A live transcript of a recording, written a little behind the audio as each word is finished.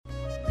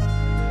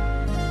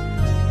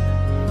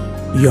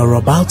You're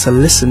about to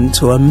listen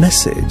to a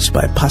message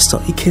by Pastor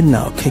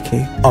Ikenna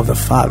Okeke of the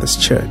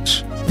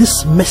Thefatherschurch.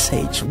 This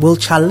message will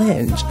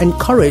challenge,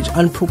 encourage,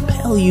 and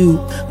propel you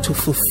to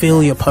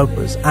fulfill your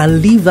purpose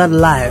and live that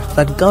life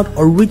that God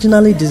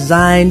originally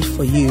designed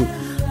for you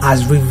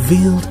as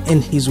revealed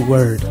in His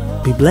Word.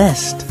 Be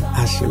blessed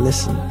as you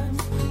listen.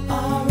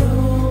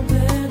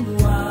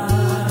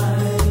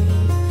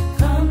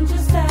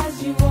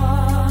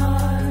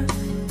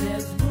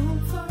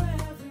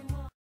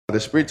 The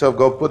Spirit of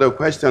God put a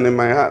question in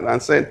my heart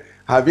and said,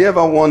 have you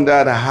ever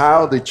wondered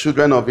how the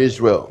children of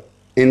Israel,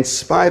 in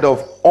spite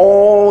of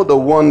all the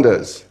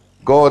wonders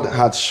God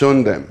had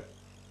shown them,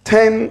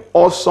 10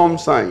 awesome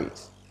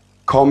signs,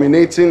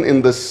 culminating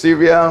in the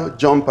serial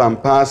jump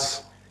and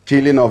pass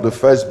killing of the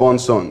firstborn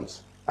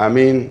sons? I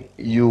mean,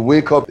 you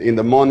wake up in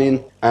the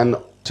morning and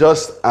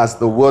just as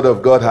the word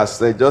of God has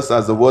said, just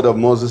as the word of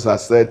Moses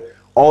has said,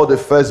 all the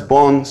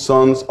firstborn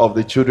sons of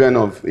the children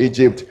of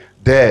Egypt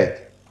dead.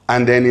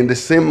 And then in the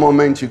same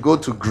moment, you go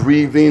to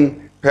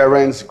grieving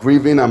parents,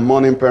 grieving and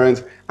mourning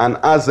parents, and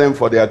ask them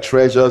for their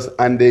treasures,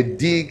 and they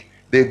dig,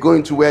 they go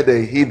into where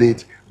they hid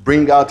it,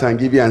 bring out and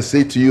give you and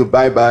say to you,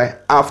 bye-bye,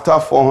 after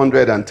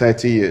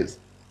 430 years.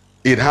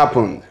 It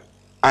happened,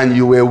 and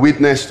you were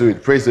witness to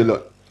it. Praise the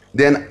Lord.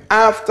 Then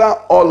after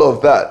all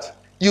of that,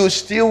 you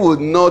still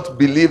would not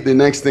believe the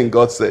next thing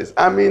God says.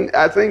 I mean,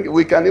 I think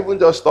we can even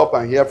just stop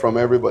and hear from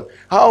everybody.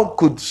 How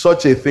could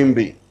such a thing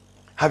be?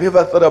 Have you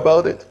ever thought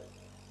about it?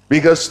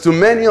 Because to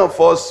many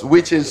of us,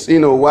 which is,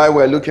 why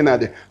we're looking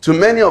at it, to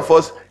many of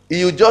us,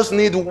 you just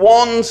need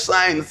one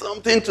sign,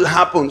 something to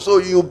happen, so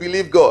you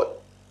believe God.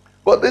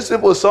 But these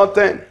people saw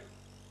 10,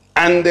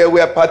 and they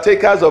were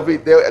partakers of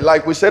it. They,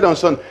 like we said on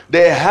Sunday,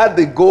 they had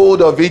the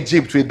gold of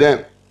Egypt with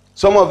them.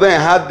 Some of them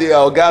had the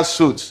Algar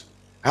suits,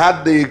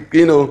 had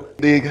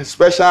the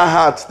special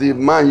hats the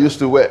man used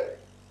to wear.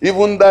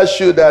 Even that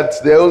shoe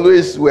that they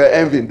always were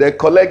envying, they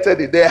collected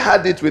it, they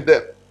had it with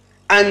them.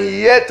 And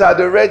yet at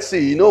the Red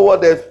Sea, you know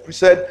what they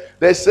said?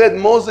 They said,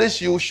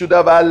 Moses, you should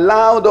have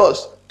allowed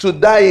us to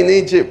die in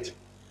Egypt.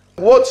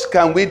 What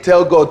can we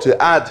tell God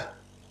to add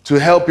to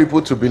help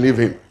people to believe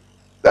Him?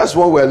 That's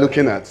what we're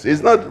looking at.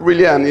 It's not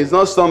really, and it's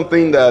not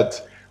something that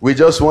we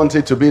just want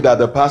it to be that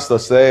the pastor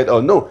said,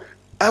 or no.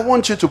 I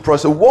want you to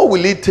process, what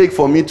will it take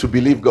for me to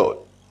believe God?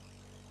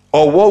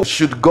 Or what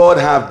should God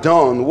have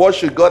done? What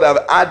should God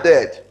have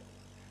added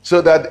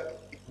so that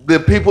the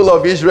people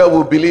of Israel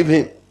will believe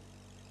Him?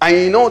 And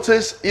you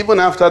notice, even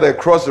after they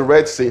crossed the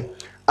Red Sea,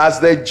 as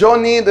they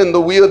journeyed in the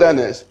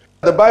wilderness,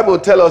 the Bible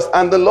tells us,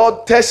 and the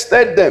Lord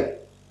tested them.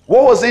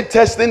 What was He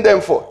testing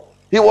them for?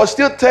 He was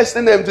still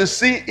testing them to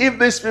see if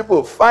these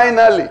people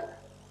finally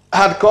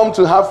had come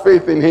to have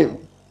faith in Him.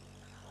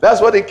 That's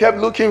what He kept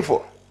looking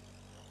for.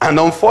 And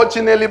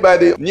unfortunately, by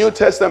the New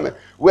Testament,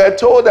 we're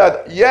told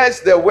that, yes,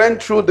 they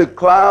went through the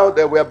cloud,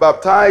 they were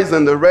baptized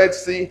in the Red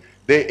Sea,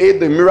 they ate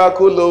the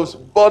miracle loaves,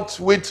 but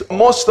with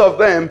most of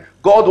them,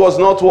 God was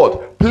not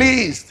what?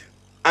 Pleased.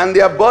 And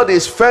their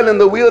bodies fell in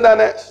the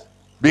wilderness.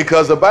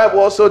 Because the Bible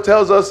also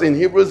tells us in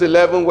Hebrews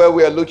 11, where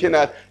we are looking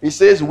at, it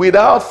says,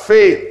 without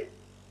faith,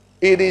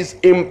 it is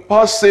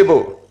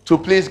impossible to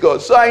please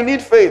God. So I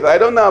need faith. I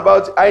don't know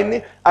about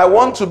it. I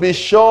want to be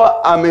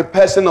sure I'm a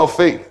person of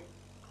faith.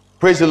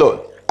 Praise the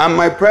Lord. And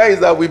my prayer is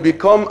that we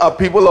become a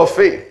people of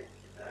faith.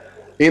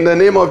 In the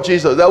name of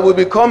Jesus. That we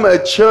become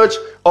a church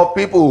of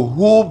people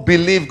who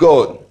believe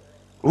God,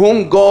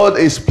 whom God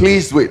is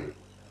pleased with.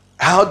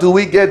 How do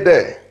we get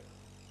there?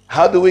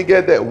 How do we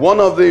get there? One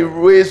of the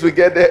ways we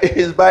get there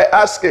is by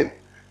asking.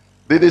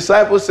 The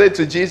disciples said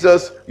to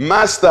Jesus,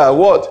 Master,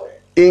 what?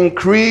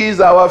 Increase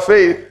our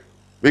faith.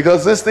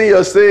 Because this thing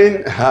you're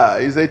saying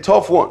is a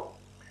tough one.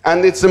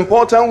 And it's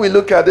important we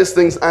look at these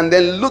things and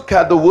then look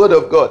at the Word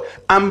of God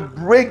and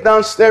break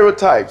down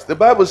stereotypes. The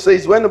Bible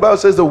says, when the Bible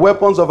says the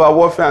weapons of our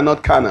warfare are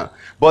not carnal,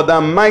 but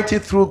are mighty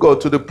through God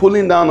to the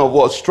pulling down of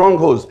what?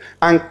 Strongholds,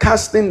 and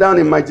casting down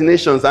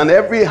imaginations and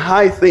every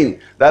high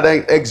thing that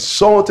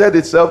exalted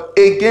itself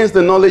against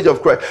the knowledge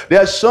of Christ.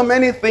 There are so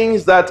many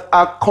things that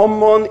are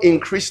common in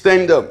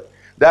Christendom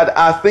that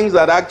are things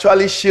that are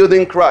actually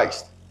shielding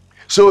Christ.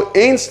 So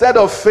instead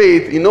of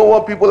faith, you know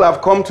what people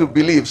have come to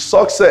believe?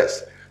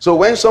 Success. So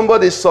when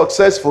somebody is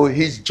successful,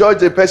 he's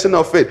judged a person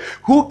of faith.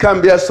 Who can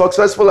be as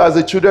successful as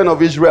the children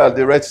of Israel at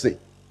the Red Sea?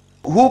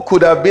 Who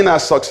could have been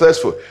as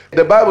successful?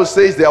 The Bible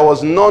says there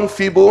was none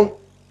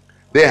feeble.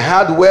 They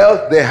had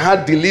wealth, they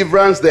had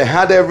deliverance, they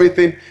had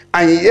everything.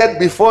 And yet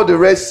before the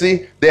Red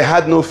Sea, they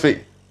had no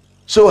faith.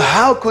 So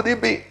how could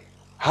it be?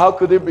 How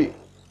could it be?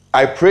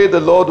 I pray the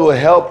Lord will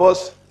help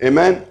us.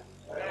 Amen.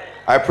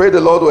 I pray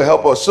the Lord will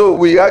help us. So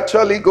we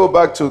actually go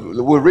back to,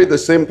 we'll read the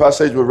same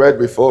passage we read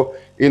before.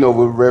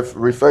 We'll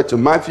refer to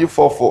Matthew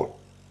 4:4.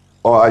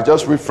 Or I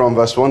just read from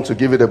verse 1 to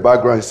give you the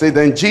background. It says,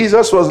 then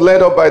Jesus was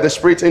led up by the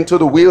Spirit into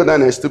the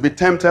wilderness to be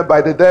tempted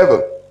by the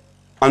devil.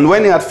 And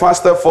when he had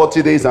fasted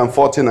 40 days and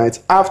 40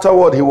 nights,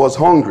 afterward he was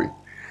hungry.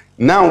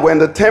 Now when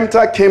the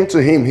tempter came to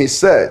him, he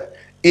said,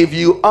 if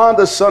you are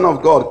the Son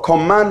of God,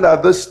 command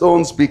that the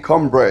stones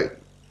become bread.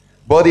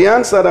 But he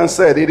answered and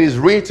said, it is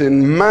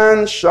written,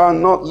 man shall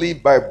not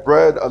live by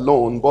bread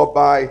alone, but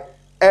by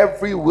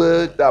every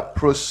word that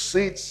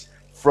proceeds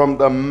from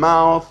the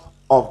mouth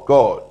of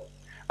God.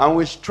 And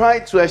we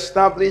tried to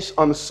establish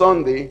on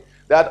Sunday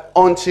that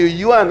until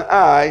you and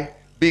I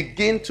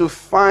begin to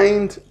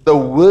find the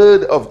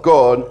word of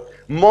God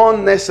more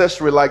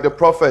necessary, like the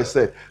prophet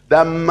said,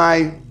 than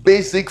my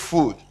basic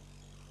food,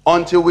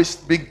 until we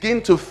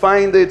begin to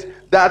find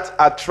it that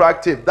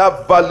attractive,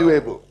 that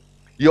valuable.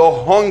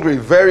 You're hungry,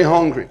 very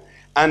hungry,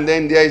 and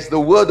then there is the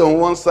word on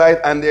one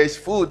side and there is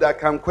food that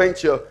can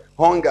quench your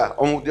hunger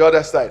on the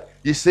other side.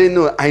 You say,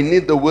 no, I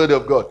need the word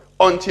of God.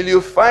 Until you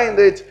find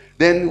it,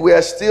 then we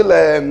are still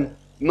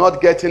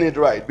not getting it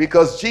right,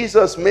 because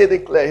Jesus made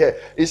it clear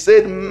here. He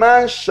said,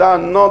 man shall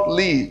not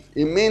live.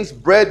 It means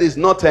bread is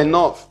not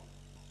enough,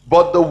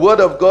 but the word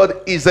of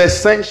God is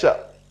essential.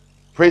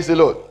 Praise the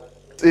Lord.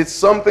 It's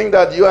something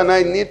that you and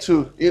I need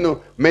to,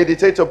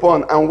 meditate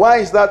upon. And why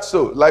is that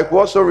so? Like we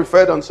also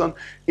referred on some,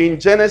 in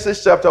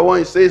Genesis chapter 1,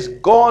 it says,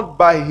 God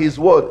by his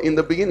word, in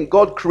the beginning,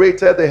 God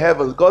created the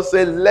heavens. God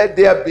said, let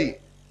there be.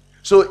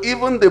 So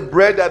even the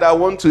bread that I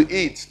want to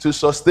eat to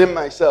sustain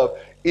myself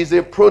is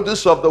a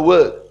produce of the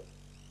word.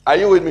 Are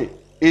you with me?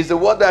 It's the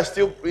word that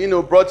still,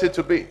 brought it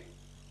to be.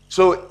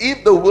 So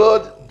if the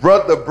word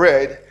brought the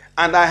bread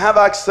and I have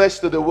access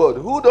to the word,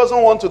 who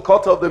doesn't want to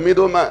cut off the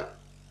middleman?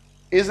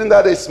 Isn't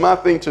that a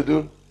smart thing to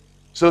do?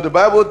 So the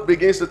Bible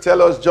begins to tell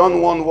us,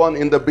 John 1:1,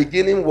 in the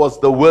beginning was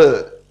the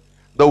Word.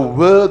 The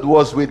Word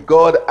was with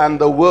God,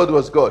 and the Word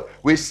was God.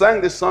 We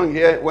sang this song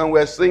here when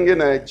we're singing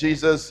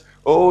Jesus,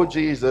 oh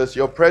Jesus,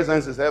 your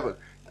presence is heaven.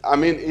 I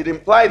mean, it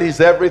implied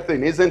he's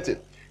everything, isn't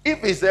it?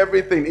 If he's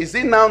everything, is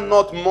he now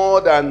not more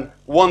than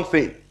one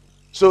thing?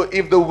 So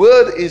if the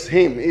Word is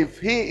him, if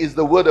he is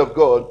the Word of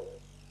God,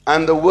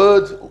 and the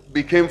word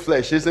became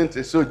flesh, isn't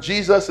it? So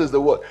Jesus is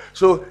the word.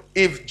 So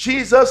if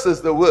Jesus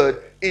is the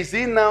word, is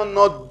he now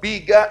not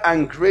bigger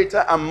and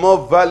greater and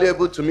more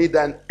valuable to me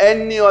than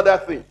any other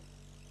thing?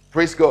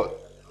 Praise God.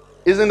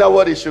 Isn't that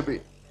what it should be?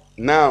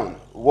 Now,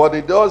 what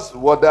it does,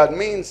 what that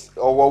means,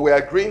 or what we're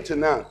agreeing to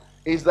now,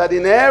 is that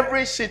in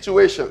every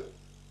situation,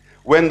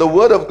 when the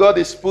word of God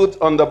is put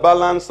on the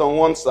balance on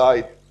one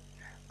side,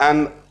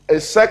 and a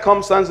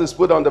circumstance is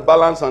put on the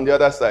balance on the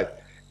other side,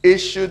 it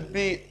should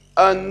be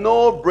a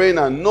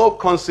no-brainer, no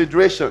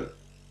consideration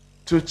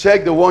to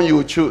check the one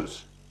you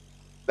choose.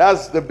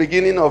 That's the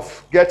beginning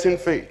of getting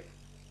faith.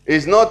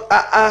 It's not,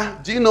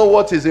 do you know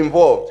what is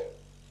involved?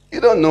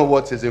 You don't know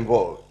what is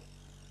involved.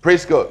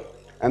 Praise God.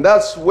 And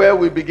that's where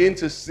we begin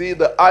to see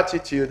the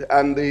attitude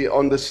and the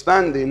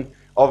understanding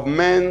of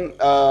men,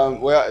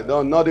 well,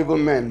 no, not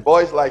even men,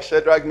 boys like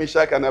Shadrach,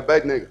 Meshach, and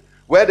Abednego,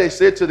 where they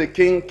say to the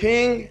king,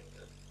 King,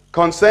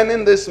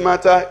 concerning this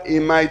matter,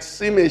 it might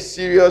seem a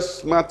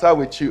serious matter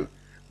with you.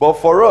 But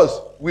for us,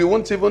 we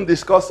won't even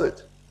discuss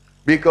it,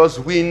 because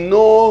we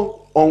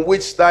know on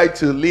which side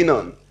to lean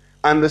on.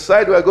 And the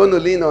side we're going to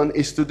lean on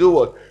is to do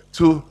what?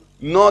 To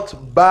not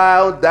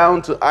bow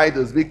down to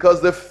idols.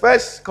 Because the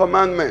first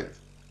commandment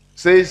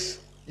says,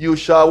 you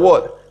shall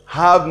what?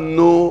 Have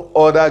no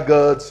other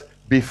gods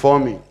before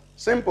me.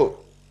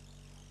 Simple.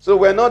 So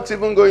we're not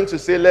even going to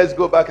say, let's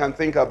go back and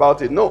think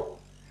about it. No.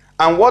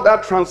 And what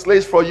that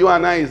translates for you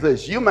and I is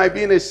this. You might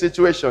be in a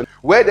situation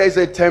where there is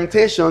a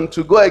temptation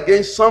to go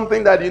against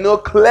something that you know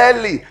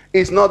clearly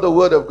is not the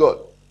word of God.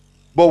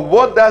 But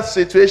what that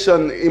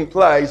situation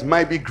implies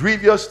might be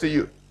grievous to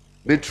you.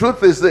 The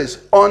truth is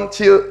this,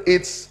 until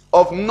it's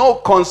of no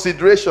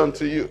consideration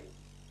to you,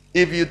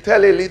 if you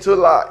tell a little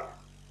lie,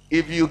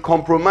 if you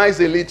compromise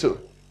a little,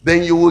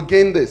 then you will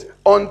gain this.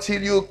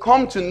 Until you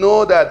come to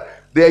know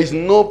that there is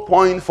no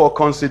point for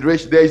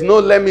consideration, there is no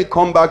let me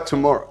come back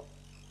tomorrow,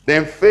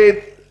 then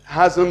faith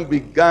hasn't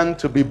begun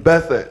to be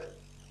birthed.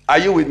 Are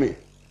you with me?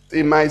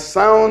 It might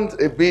sound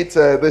a bit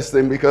this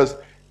thing, because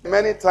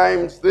many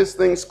times these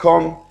things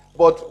come,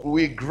 but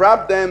we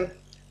grab them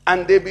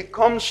and they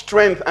become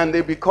strength and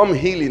they become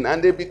healing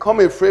and they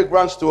become a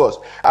fragrance to us.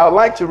 I would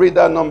like to read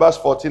that Numbers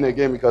 14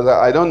 again, because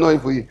I don't know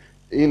if we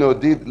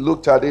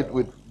looked at it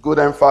with good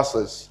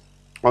emphasis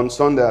on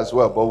Sunday as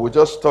well, but we'll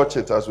just touch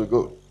it as we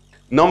go.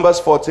 Numbers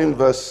 14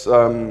 verse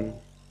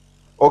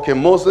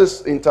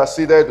Moses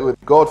interceded with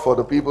God for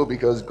the people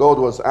because God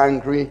was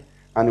angry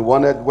and he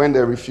wanted, when they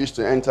refused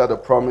to enter the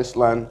promised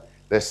land,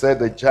 they said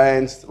the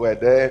giants were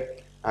there,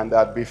 and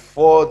that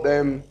before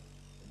them,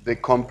 they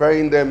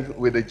comparing them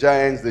with the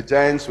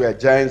giants were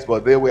giants,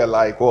 but they were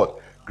like what?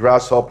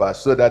 Grasshoppers,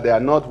 so that they are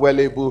not well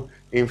able.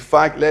 In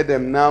fact, let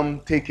them now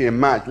take a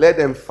march. Let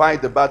them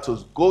fight the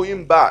battles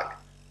going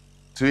back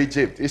to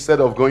Egypt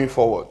instead of going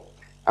forward.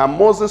 And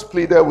Moses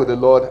pleaded with the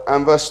Lord,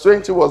 and verse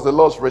 20 was the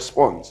Lord's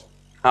response.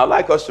 I'd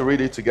like us to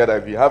read it together.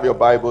 If you have your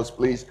Bibles,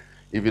 please.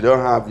 If you don't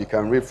have, you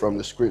can read from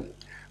the screen.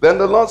 Then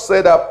the Lord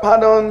said, I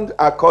pardoned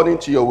according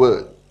to your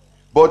word.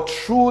 But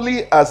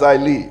truly as I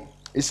live,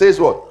 he says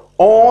what?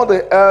 All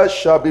the earth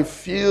shall be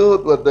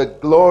filled with the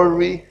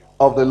glory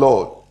of the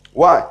Lord.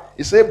 Why?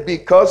 He said,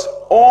 because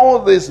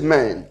all these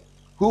men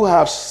who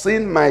have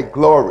seen my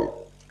glory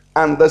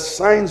and the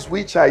signs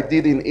which I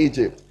did in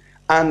Egypt,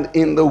 and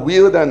in the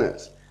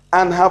wilderness,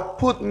 and have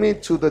put me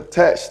to the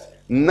test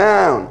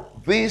now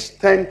these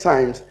 10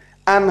 times,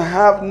 and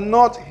have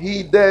not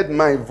heeded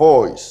my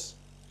voice.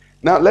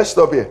 Now let's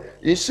stop here.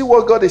 You see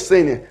what God is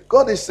saying here?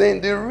 God is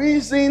saying the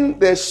reason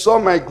they saw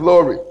my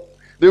glory,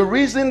 the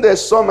reason they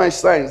saw my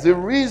signs, the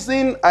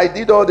reason I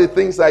did all the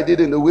things I did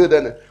in the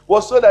wilderness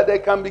was so that they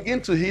can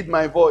begin to heed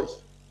my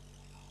voice.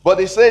 But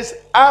he says,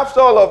 after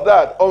all of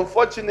that,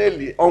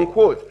 unfortunately,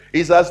 unquote,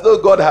 it's as though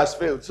God has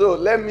failed. So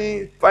let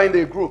me find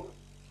a group.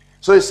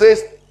 So he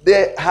says,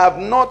 they have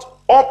not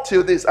up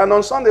till this. And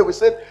on Sunday we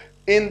said,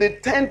 in the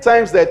 10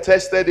 times they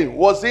tested him,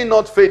 was he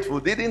not faithful?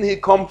 Didn't he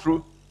come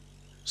through?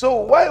 So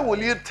why will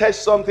you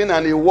test something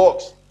and it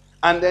works,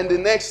 and then the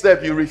next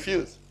step you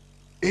refuse?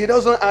 It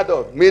doesn't add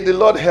up. May the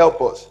Lord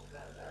help us.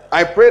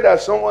 I pray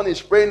that someone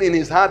is praying in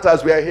his heart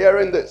as we are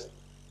hearing this.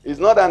 It's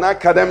not an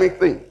academic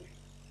thing.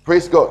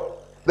 Praise God.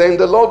 Then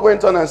the Lord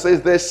went on and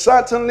says, they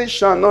certainly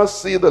shall not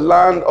see the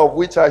land of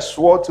which I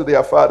swore to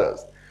their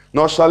fathers,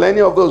 nor shall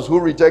any of those who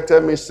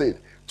rejected me see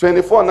it.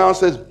 24 now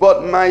says,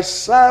 but my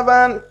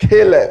servant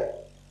Caleb,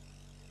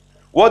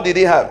 what did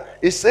he have?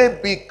 He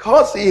said,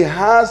 because he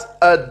has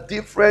a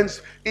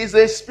difference, it's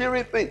a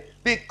spirit thing.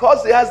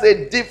 Because he has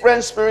a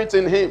different spirit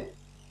in him.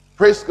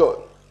 Praise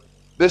God.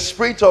 The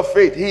spirit of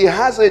faith. He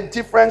has a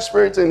different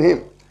spirit in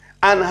him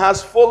and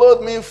has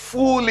followed me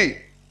fully.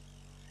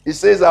 He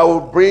says, I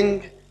will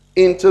bring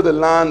into the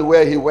land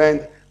where he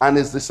went and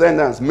his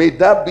descendants. May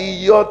that be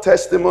your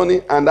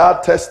testimony and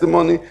our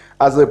testimony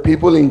as a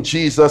people in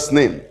Jesus'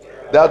 name.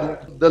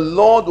 That the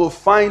Lord will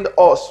find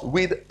us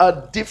with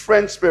a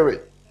different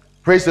spirit.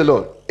 Praise the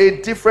Lord. A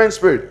different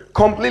spirit.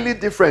 Completely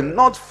different.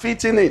 Not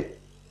fitting in.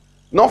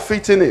 Not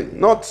fitting in.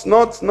 Not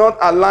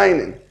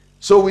aligning.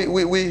 So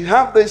we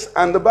have this,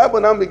 and the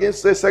Bible now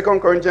begins to say, 2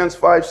 Corinthians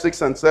 5,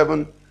 6, and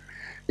 7.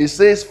 It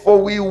says,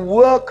 for we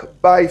work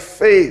by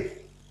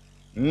faith,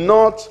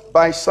 not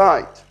by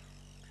sight.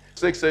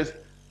 6 says,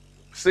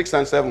 6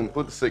 and 7,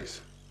 put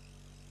 6.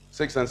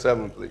 6 and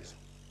 7, please.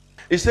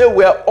 He said,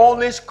 we are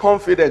always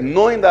confident,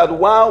 knowing that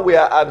while we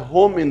are at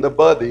home in the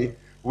body,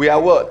 we are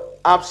what?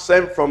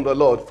 Absent from the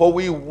Lord. For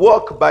we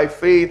walk by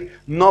faith,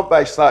 not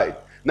by sight.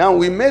 Now,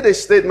 we made a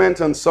statement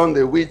on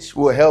Sunday, which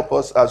will help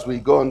us as we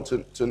go on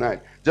to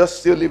tonight. Just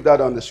still leave that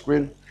on the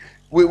screen.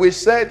 We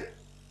said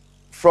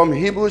from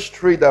Hebrews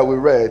 3 that we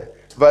read,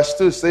 verse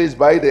 2 says,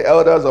 by the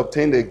elders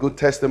obtained a good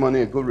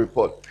testimony, a good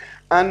report.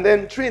 And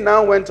then 3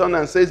 now went on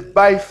and says,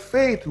 by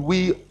faith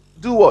we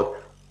do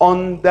what?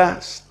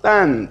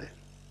 Understand.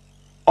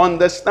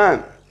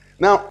 Understand.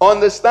 Now,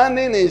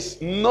 understanding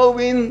is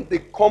knowing the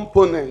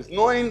components,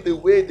 knowing the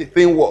way the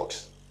thing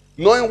works,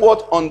 knowing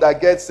what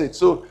undergets it.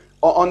 So,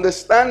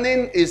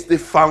 understanding is the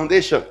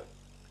foundation.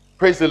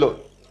 Praise the Lord.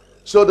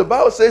 So, the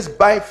Bible says,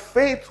 by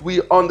faith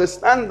we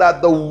understand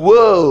that the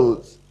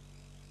world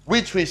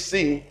which we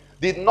see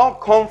did not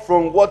come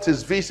from what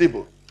is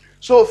visible.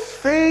 So,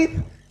 faith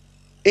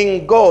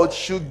in God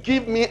should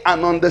give me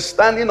an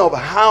understanding of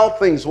how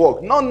things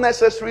work, not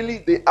necessarily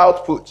the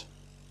output.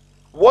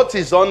 What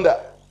is under?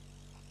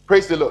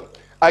 Praise the Lord.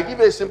 I give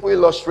you a simple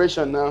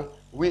illustration now.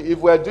 If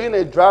we're doing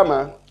a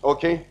drama,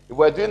 okay? If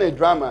we're doing a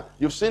drama,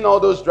 you've seen all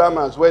those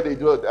dramas where they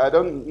do it. I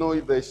don't know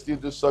if they still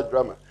do such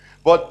drama.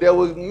 But they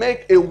will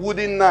make a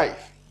wooden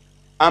knife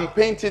and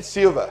paint it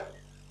silver,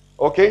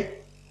 okay?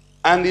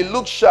 And it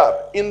looks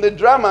sharp. In the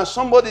drama,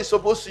 somebody is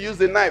supposed to use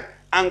the knife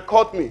and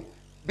cut me.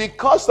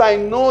 Because I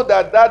know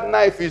that that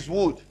knife is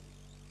wood.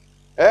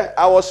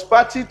 I was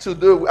party to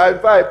do,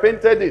 I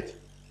painted it.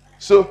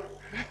 So,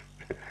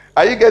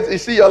 are you getting? You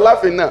see, you're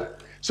laughing now.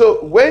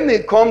 So when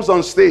it comes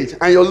on stage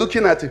and you're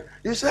looking at it,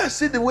 you say, I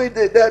see the way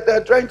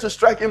they're trying to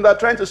strike him, they're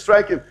trying to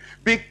strike him.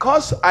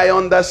 Because I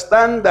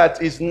understand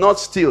that it's not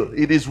steel,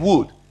 it is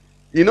wood.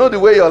 You know the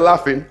way you're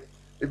laughing?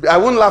 I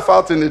won't laugh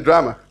out in the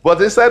drama.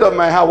 But inside of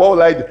my heart, what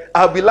will I do?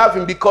 I'll be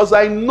laughing because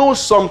I know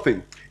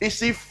something. You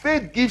see,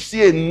 faith gives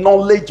you a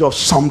knowledge of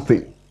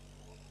something.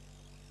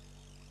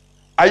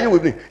 Are you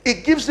with me?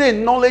 It gives you a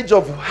knowledge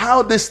of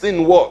how this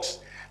thing works,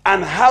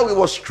 and how it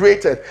was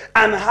created,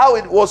 and how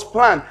it was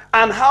planned,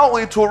 and how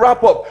it will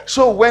wrap up.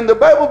 So when the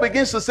Bible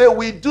begins to say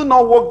we do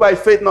not walk by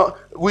faith,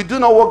 we do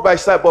not walk by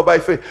sight, but by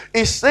faith,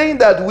 it's saying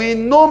that we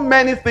know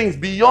many things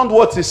beyond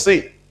what is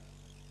seen.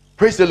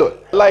 Praise the Lord.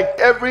 Like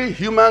every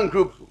human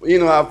group,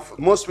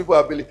 most people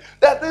have believed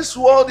that this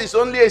world is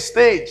only a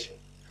stage.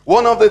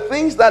 One of the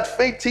things that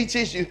faith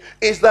teaches you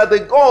is that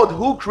the God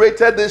who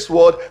created this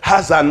world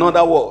has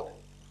another world.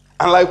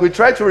 And like we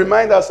try to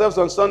remind ourselves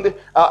on Sunday,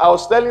 I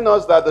was telling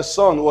us that the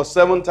sun was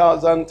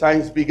 7,000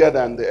 times bigger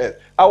than the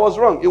earth. I was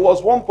wrong. It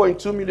was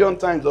 1.2 million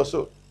times or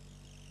so.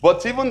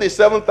 But even the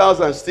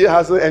 7,000 still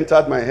hasn't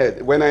entered my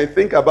head. When I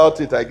think about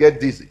it, I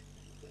get dizzy.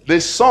 The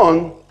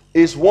sun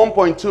is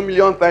 1.2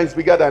 million times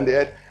bigger than the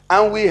earth.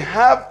 And we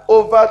have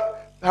over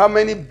how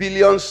many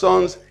billion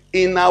suns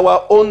in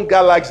our own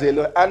galaxy.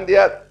 And they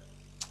are...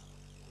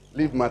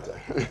 Leave matter.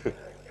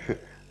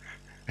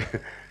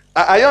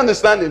 Are you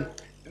understanding?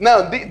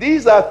 Now,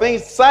 these are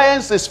things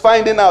science is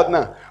finding out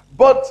now.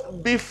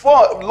 But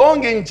before,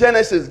 long in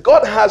Genesis,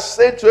 God has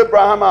said to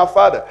Abraham, our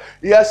father,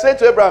 he has said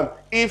to Abraham,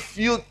 if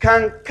you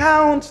can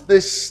count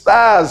the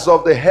stars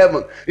of the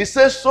heaven, he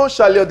says, so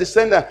shall your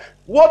descendant.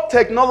 What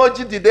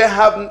technology did they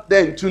have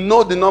then to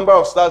know the number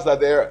of stars that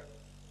there are?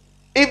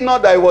 If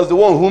not that it was the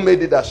one who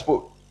made it that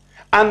spoke.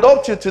 And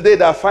up to today,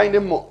 they are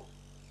finding more.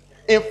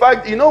 In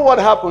fact, you know what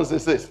happens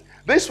is this.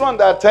 This one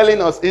they are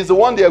telling us is the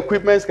one the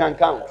equipments can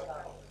count.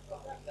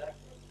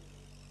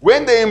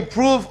 When they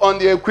improve on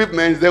the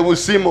equipment, they will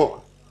see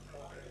more.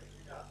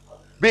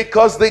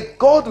 Because the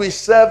God we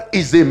serve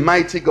is a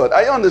mighty God.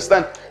 I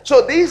understand.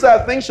 So these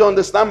are things you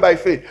understand by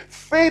faith.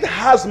 Faith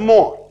has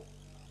more.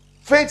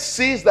 Faith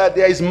sees that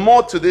there is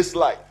more to this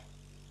life.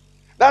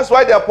 That's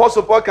why the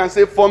Apostle Paul can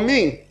say, for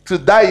me, to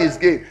die is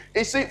gain.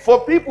 You see,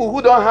 for people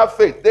who don't have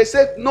faith, they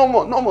say, no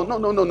more, no more,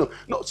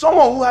 no.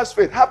 Someone who has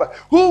faith,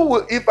 who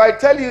will, if I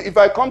tell you, if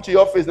I come to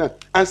your office now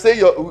and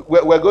say,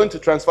 we're going to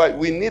transfer,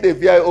 we need a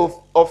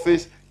VIO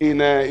office in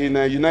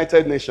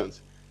United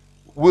Nations.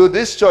 Will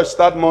this church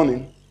start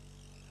mourning?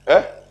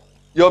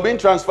 You're being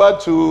transferred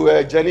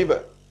to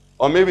Geneva,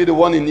 or maybe the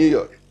one in New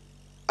York,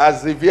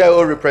 as the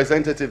VIO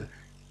representative.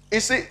 You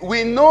see,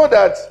 we know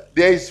that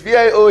there is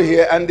VIO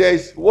here and there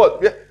is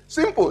what?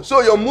 Simple.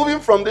 So you're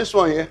moving from this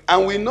one here,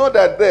 and we know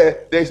that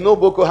there is no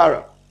Boko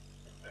Haram,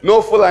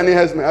 no Fulani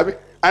herdsmen,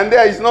 and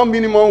there is no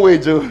minimum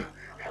wage. Do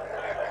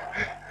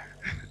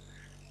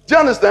you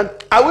understand?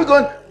 Are we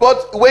going?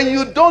 But when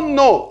you don't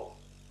know,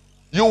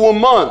 you will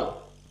mourn.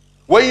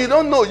 When you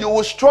don't know, you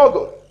will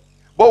struggle.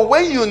 But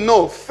when you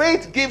know,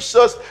 faith gives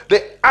us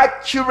the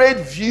accurate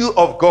view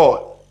of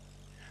God.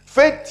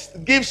 Faith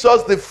gives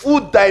us the full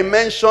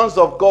dimensions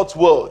of God's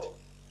word.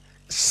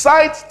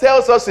 Sight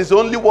tells us it's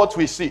only what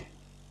we see.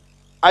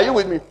 Are you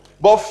with me?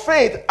 But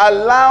faith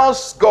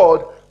allows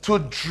God to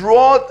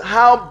draw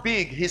how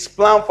big his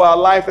plan for our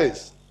life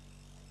is.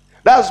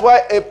 That's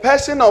why a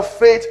person of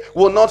faith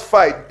will not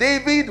fight.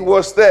 David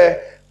was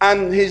there,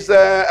 and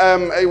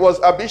it was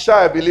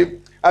Abishai, I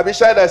believe.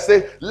 Abishai that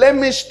said, let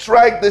me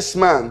strike this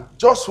man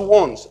just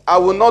once. I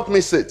will not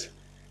miss it.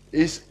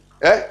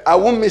 I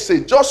won't miss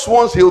it. Just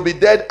once he'll be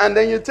dead, and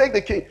then you take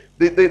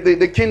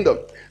the kingdom.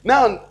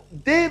 Now,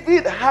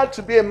 David had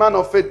to be a man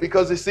of faith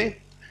because, you see,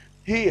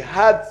 he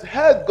had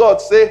heard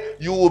God say,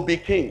 you will be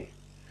king.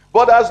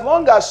 But as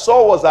long as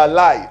Saul was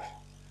alive,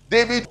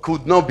 David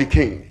could not be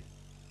king.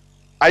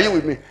 Are you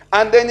with me?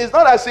 And then it's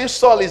not as if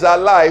Saul is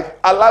alive,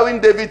 allowing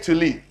David to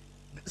live.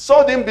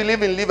 Saul didn't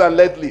believe in live and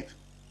let live.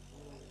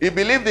 He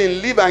believed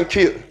in live and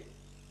kill.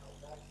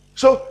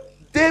 So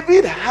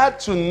David had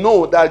to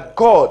know that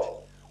God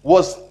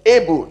was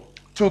able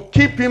to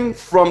keep him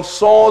from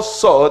Saul's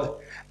sword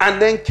and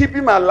then keep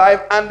him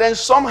alive, and then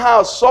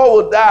somehow Saul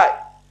will die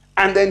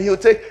and then he'll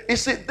take. You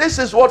see, this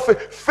is what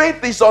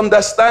faith is,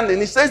 understanding.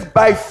 He says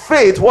by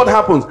faith what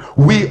happens?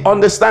 We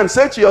understand.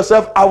 Say to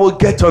yourself, I will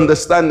get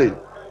understanding.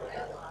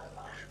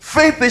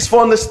 Faith is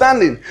for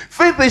understanding.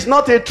 Faith is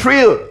not a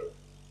thrill.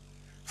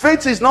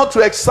 Faith is not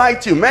to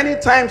excite you. Many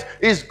times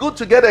it's good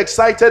to get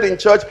excited in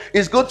church.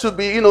 It's good to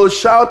be,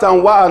 shout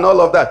and wow and all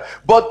of that.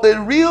 But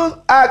the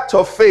real act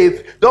of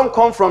faith don't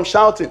come from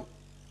shouting.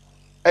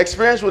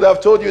 Experience would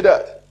have told you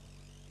that.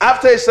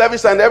 After a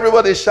service and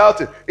everybody is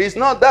shouting, that's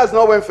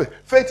not when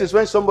faith is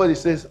when somebody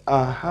says,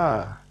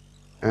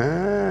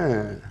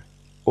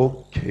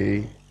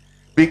 okay.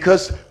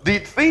 Because the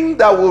thing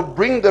that will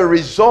bring the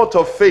result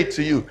of faith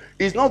to you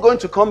is not going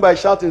to come by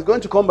shouting, it's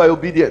going to come by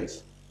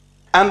obedience.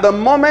 And the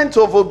moment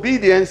of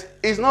obedience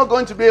is not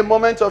going to be a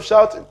moment of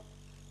shouting.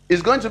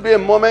 It's going to be a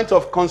moment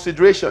of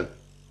consideration.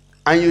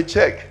 And you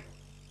check.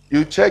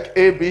 You check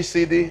A, B,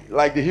 C, D,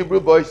 like the Hebrew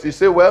boys. You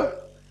say, well,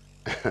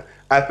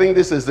 I think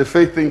this is the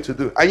faith thing to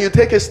do. And you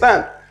take a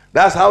stand.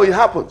 That's how it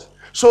happens.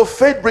 So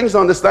faith brings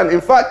understanding.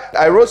 In fact,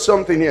 I wrote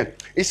something here.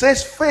 It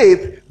says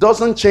faith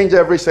doesn't change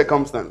every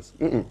circumstance.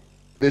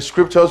 The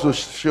scriptures will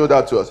show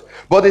that to us.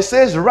 But it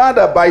says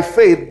rather by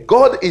faith,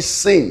 God is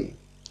seen.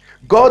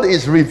 God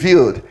is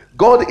revealed.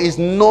 God is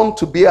known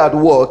to be at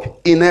work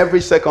in every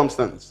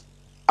circumstance.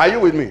 Are you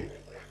with me?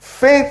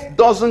 Faith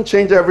doesn't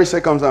change every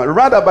circumstance.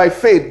 Rather, by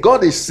faith,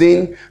 God is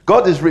seen,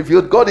 God is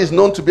revealed, God is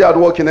known to be at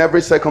work in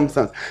every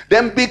circumstance.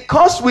 Then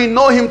because we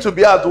know him to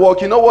be at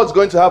work, you know what's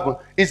going to happen?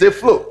 It's a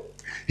flow.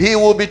 He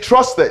will be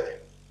trusted.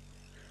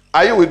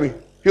 Are you with me?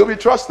 He'll be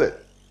trusted.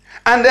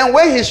 And then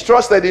when he's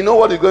trusted, you know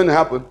what is going to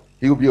happen?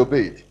 He will be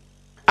obeyed.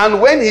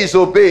 And when he's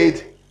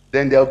obeyed,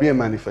 then there'll be a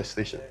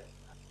manifestation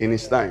in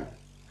his time.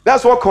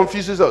 That's what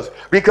confuses us.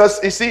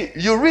 Because, you see,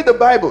 you read the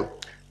Bible.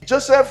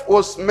 Joseph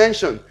was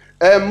mentioned.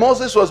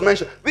 Moses was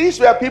mentioned.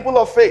 These were people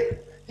of faith.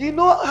 You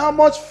know how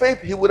much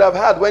faith he would have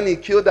had when he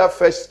killed that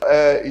first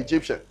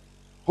Egyptian,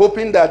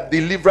 hoping that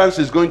deliverance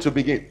is going to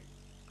begin.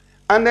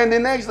 And then the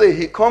next day,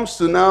 he comes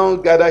to now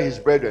gather his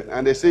brethren.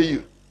 And they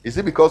say, is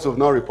it because we've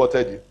not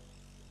reported you?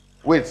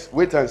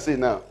 Wait and see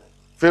now.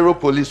 Pharaoh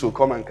police will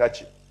come and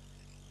catch you.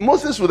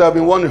 Moses would have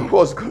been wondering,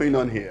 what's going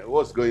on here?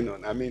 What's going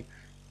on? I mean,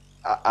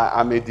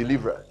 I'm a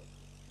deliverer,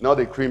 not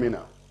a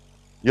criminal.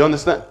 You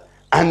understand?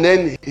 And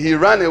then he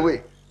ran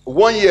away.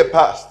 1 year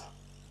passed.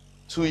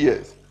 2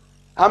 years.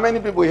 How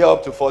many people here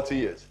up to 40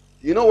 years?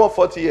 You know what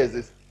 40 years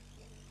is?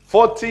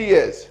 40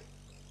 years.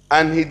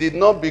 And he did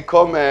not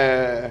become,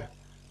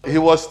 he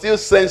was still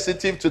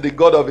sensitive to the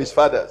God of his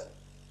fathers.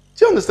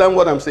 Do you understand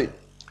what I'm saying?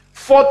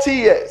 40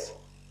 years.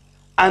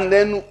 And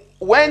then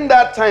when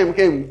that time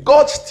came,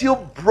 God still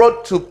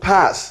brought to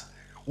pass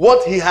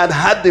what he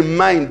had in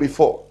mind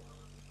before.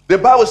 The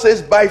Bible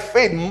says, by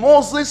faith,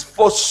 Moses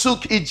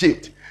forsook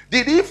Egypt.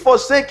 Did he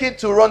forsake it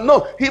to run?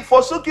 No, he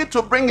forsook it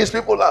to bring his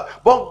people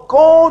out. But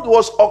God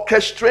was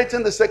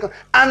orchestrating the second,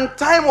 and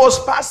time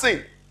was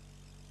passing.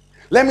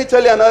 Let me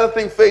tell you another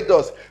thing faith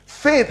does.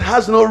 Faith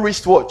has no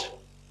wristwatch.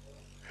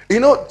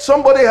 You know,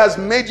 somebody has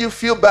made you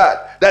feel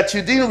bad that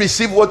you didn't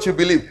receive what you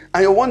believe.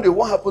 And you're wondering,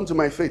 what happened to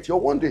my faith? You're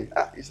wondering,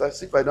 it's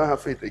as if I don't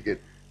have faith again.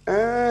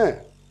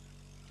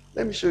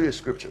 Let me show you a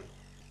scripture.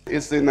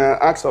 It's in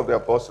Acts of the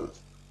Apostles,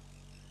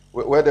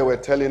 where they were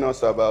telling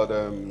us about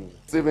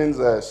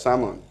Stephen's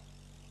sermon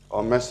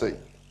or message.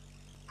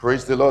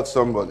 Praise the Lord,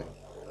 somebody.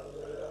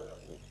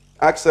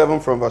 Acts 7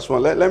 from verse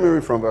 1. Let me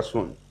read from verse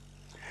 1.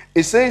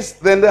 It says,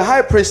 then the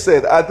high priest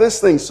said, are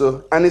these things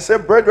so? And he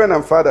said, brethren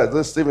and fathers.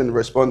 This is Stephen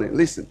responding.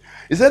 Listen.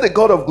 He said, the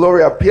God of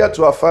glory appeared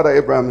to our father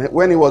Abraham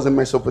when he was in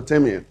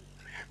Mesopotamia,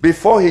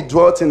 before he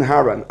dwelt in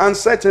Haran, and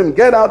said to him,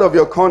 get out of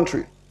your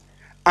country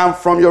and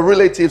from your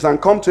relatives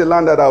and come to a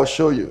land that I will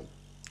show you.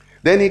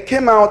 Then he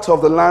came out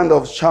of the land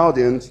of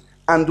Chaldeans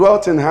and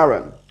dwelt in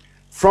Haran.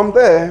 From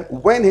there,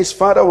 when his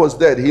father was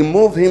dead, he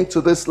moved him to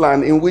this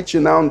land in which he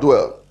now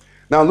dwelt.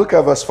 Now look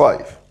at verse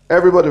 5.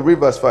 Everybody read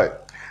verse 5.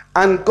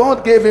 And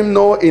God gave him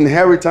no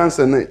inheritance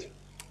in it,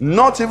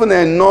 not even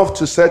enough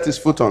to set his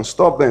foot on.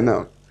 Stop there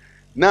now.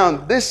 Now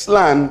this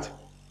land,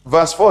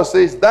 verse 4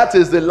 says, that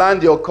is the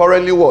land you're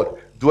currently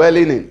what?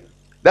 Dwelling in.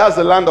 That's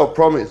the land of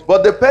promise.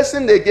 But the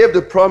person they gave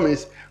the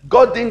promise,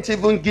 God didn't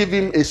even give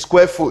him a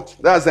square foot.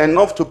 That's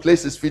enough to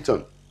place his feet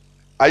on.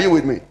 Are you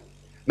with me?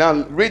 Now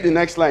read the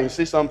next line. You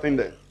see something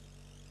there.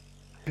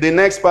 The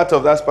next part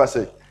of that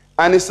passage.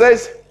 And it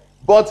says,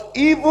 but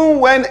even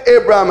when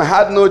Abraham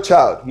had no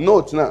child,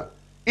 note now,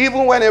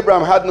 even when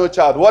Abraham had no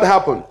child, what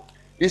happened?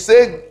 He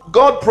said,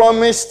 God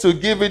promised to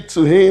give it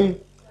to him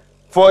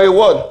for a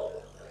word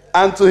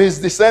and to his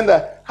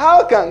descendant.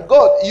 How can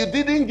God, you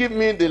didn't give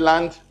me the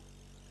land,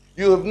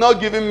 you have not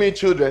given me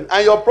children,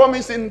 and you're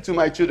promising to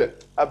my children.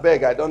 I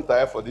beg, I don't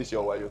tire for this,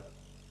 your wayo.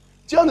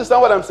 Do you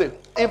understand what I'm saying?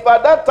 If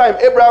at that time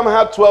Abraham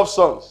had 12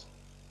 sons,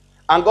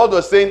 and God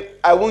was saying,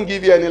 I won't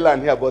give you any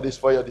land here, but it's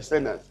for your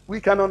descendants, we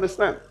can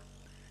understand.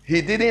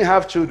 He didn't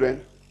have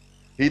children.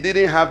 He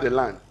didn't have the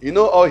land. You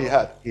know all he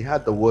had? He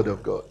had the word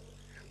of God.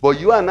 But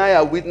you and I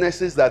are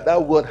witnesses that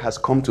that word has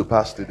come to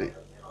pass today.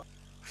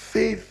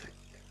 Faith,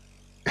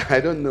 I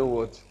don't know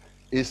what,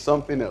 is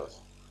something else.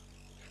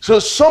 So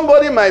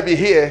somebody might be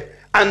here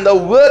and the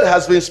word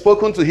has been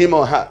spoken to him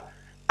or her.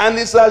 And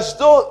it's as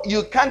though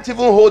you can't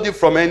even hold it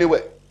from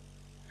anywhere.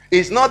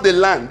 It's not the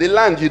land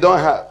you don't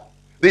have.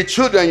 The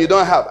children you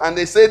don't have. And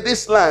they say,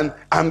 this land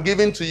I'm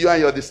giving to you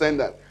and your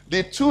descendants.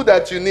 The two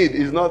that you need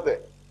is not there.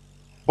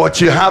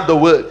 But you have the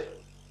word.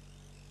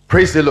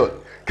 Praise the Lord.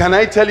 Can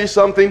I tell you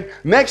something?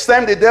 Next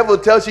time the devil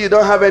tells you you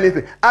don't have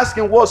anything, ask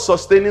him what's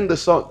sustaining the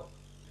sun.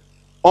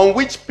 On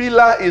which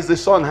pillar is the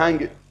sun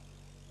hanging?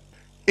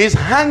 It's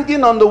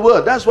hanging on the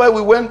word. That's why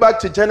we went back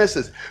to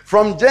Genesis.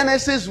 From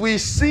Genesis, we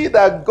see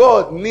that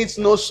God needs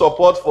no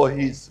support for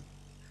his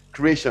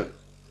creation.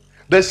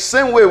 The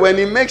same way when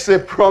he makes a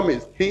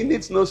promise, he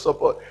needs no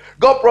support.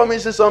 God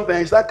promises something,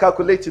 he start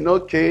calculating,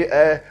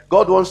 okay,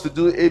 God wants to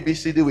do A, B,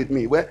 C, D with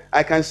me. Well,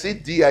 I can see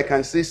D, I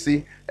can see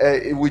C.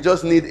 We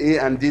just need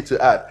A and D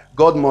to add.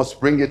 God must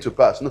bring it to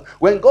pass. No,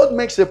 when God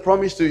makes a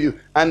promise to you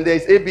and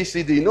there's A, B,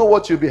 C, D, you know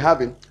what you'll be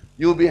having?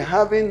 You'll be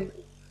having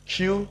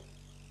Q,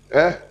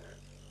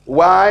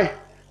 Y,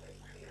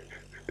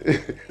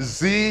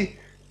 Z.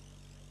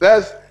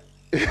 That's...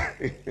 Do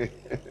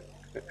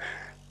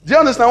you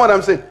understand what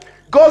I'm saying?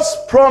 God's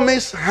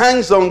promise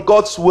hangs on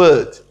God's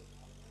word.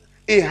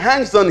 It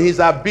hangs on his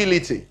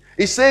ability.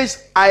 He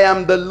says, I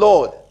am the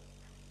Lord.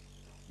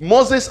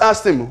 Moses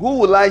asked him, who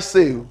will I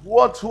say?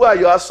 Who are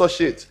your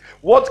associates?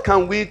 What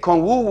can we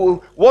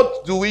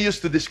what do we use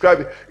to describe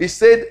it? He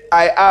said,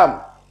 I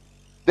am.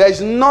 There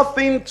is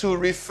nothing to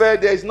refer,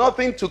 there is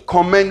nothing to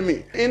commend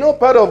me. You know,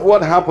 part of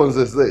what happens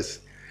is this.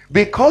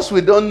 Because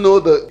we don't know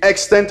the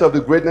extent of the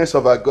greatness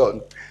of our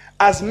God,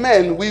 as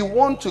men, we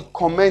want to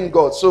commend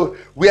God. So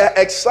we are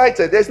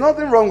excited. There's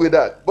nothing wrong with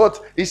that. But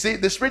you see,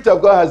 the Spirit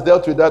of God has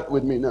dealt with that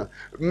with me now.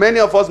 Many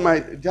of us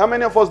might, how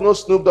many of us know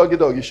Snoop Doggy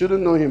Dogg? You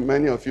shouldn't know him,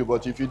 many of you,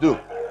 but if you do.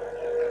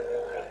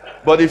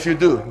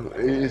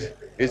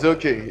 It's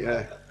okay.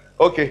 Yeah.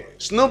 Okay,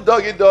 Snoop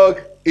Doggy Dogg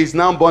is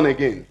now born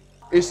again.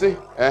 You see?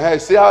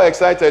 See how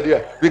excited you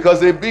are? Because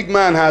the big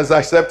man has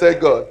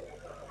accepted God.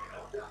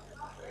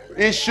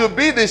 It should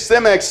be the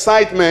same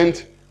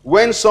excitement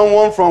when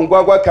someone from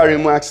Gwagwa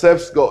Karimu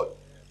accepts God.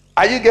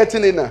 Are you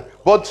getting it now?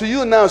 But to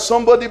you now,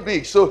 somebody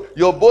big, so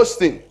you're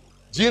boasting.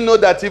 Do you know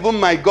that even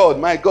my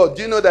God,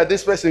 do you know that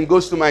this person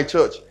goes to my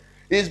church?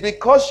 It's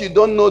because you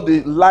don't know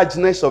the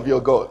largeness of your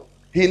God.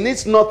 He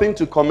needs nothing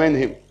to commend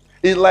him.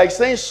 It's like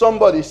saying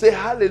somebody, say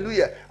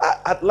hallelujah,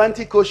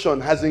 Atlantic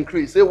Ocean has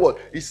increased. Say what?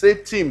 He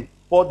said, Tim,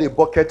 pour the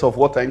bucket of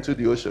water into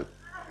the ocean.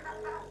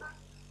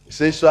 He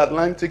says, so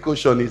Atlantic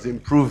Ocean is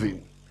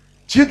improving.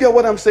 Do you get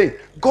what I'm saying?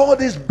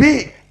 God is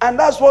big. And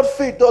that's what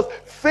faith does.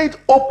 Faith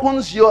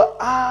opens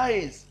your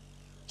eyes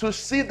to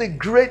see the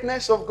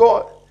greatness of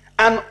God.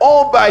 And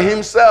all by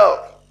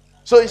himself.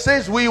 So he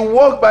says we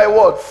walk by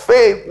what?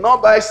 Faith,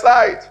 not by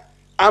sight.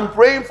 I'm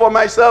praying for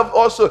myself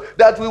also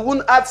that we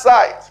won't add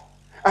sight.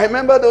 I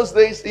remember those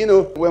days,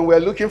 when we're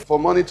looking for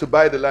money to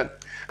buy the land.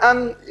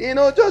 And,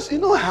 just,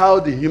 how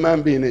the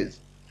human being is.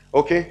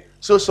 Okay?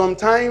 So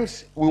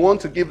sometimes we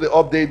want to give the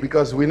update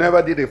because we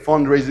never did a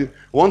fundraising.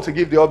 We want to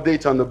give the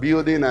update on the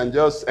building and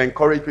just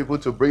encourage people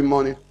to bring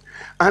money.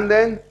 And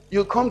then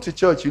you come to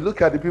church, you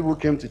look at the people who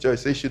came to church,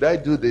 say, should I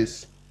do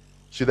this?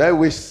 Should I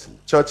waste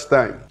church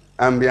time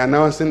and be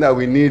announcing that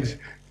we need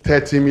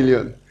 30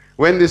 million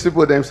when these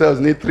people themselves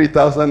need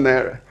 3,000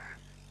 naira?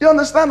 You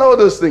understand all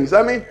those things?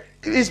 I mean,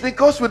 it's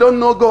because we don't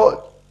know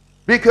God.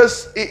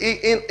 Because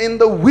in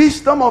the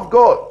wisdom of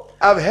God,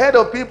 I've heard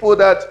of people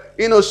that,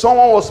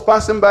 someone was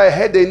passing by,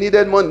 heard they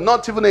needed money,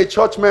 not even a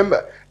church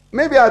member.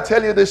 Maybe I'll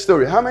tell you this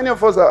story. How many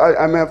of us,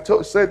 I may have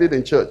said it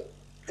in church.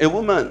 A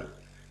woman,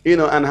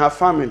 and her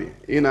family,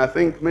 I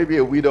think maybe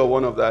a widow,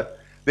 one of that,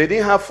 they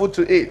didn't have food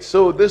to eat.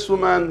 So this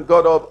woman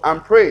got up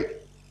and prayed.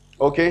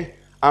 Okay?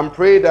 And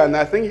prayed, and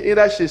I think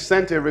either she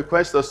sent a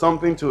request or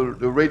something to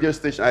the radio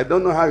station. I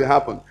don't know how it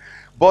happened.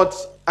 But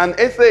an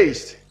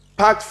atheist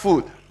packed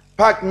food,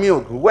 packed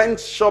milk, went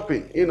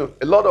shopping,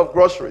 a lot of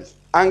groceries,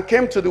 and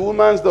came to the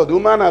woman's door. The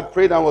woman had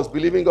prayed and was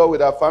believing God with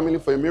her family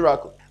for a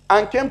miracle.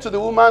 And came to the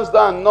woman's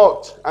door and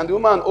knocked, and the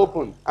woman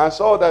opened and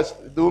saw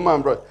that the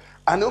woman brought.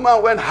 And the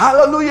woman went,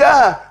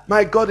 hallelujah,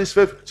 my God is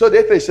faithful. So the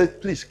atheist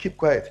said, please keep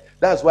quiet.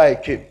 That's why I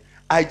came.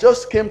 I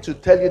just came to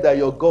tell you that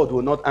your God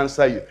will not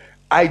answer you.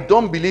 I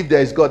don't believe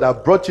there is God. I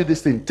brought you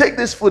this thing. Take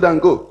this food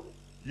and go.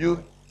 The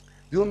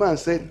woman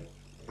said,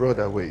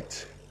 brother,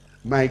 wait.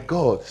 My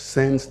God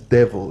sends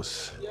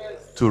devils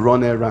to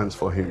run errands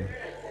for him.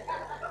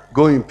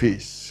 Go in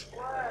peace.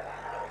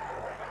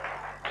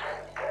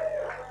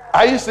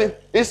 Are you seeing?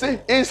 You see,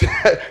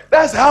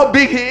 that's how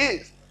big he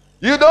is.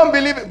 You don't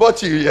believe it,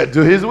 but you yet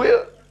do his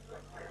will.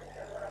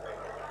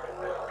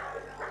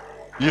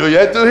 You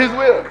yet do his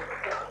will.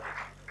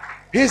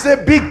 He's a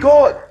big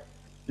God.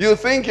 You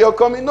think you're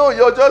coming? No,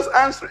 you're just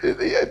answering.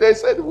 They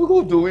said,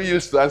 who do we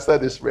use to answer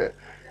this prayer?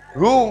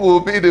 Who will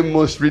be the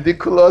most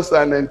ridiculous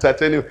and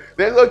entertaining?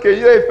 They said, okay,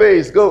 you're a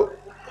face, go.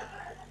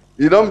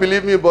 You don't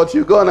believe me, but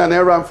you go on an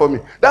errand for me.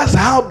 That's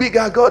how big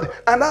our God.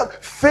 And now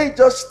faith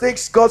just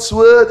takes God's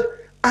word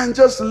and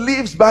just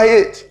lives by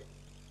it.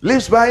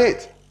 Lives by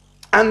it.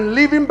 And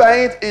living by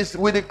it is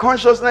with the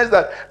consciousness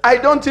that I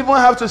don't even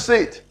have to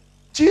say it.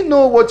 Do you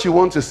know what you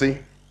want to see?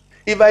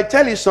 If I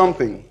tell you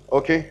something,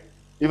 okay?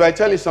 If I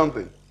tell you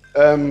something,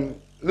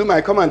 Luma,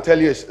 I come and tell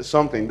you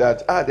something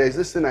that, there's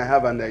this thing I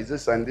have and there's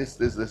this and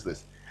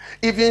this.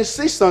 If you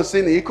insist on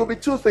saying it, it could be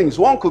two things.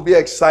 One could be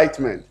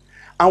excitement.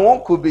 And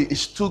one could be,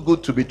 it's too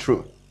good to be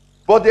true.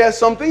 But there are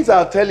some things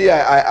I'll tell you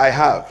I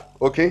have,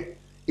 okay?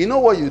 You know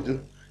what you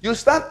do? You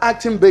start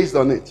acting based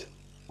on it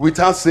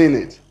without saying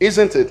it,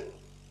 isn't it?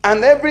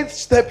 And every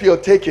step you're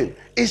taking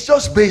is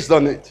just based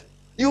on it.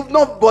 You've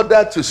not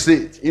bothered to say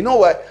it. You know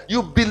why?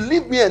 You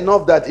believe me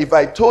enough that if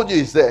I told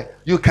you it's there,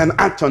 you can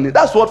act on it.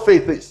 That's what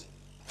faith is.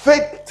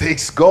 Faith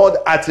takes God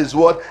at his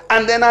word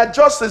and then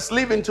adjusts his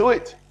living to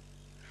it.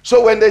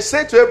 So when they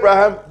say to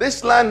Abraham,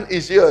 this land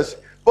is yours,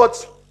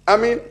 but,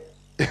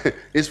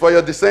 it's for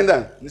your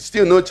descendant.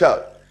 Still no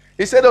child.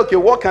 He said, okay,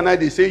 what can I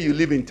do? He said, you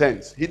live in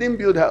tents. He didn't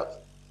build house.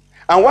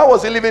 And why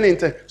was he living in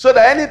tents? So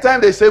that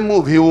anytime they say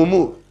move, he will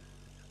move.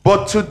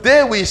 But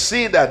today we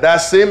see that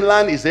same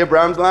land is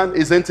Abraham's land,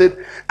 isn't it?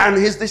 And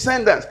his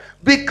descendants.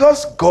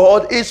 Because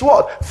God is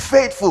what?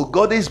 Faithful.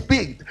 God is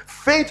big.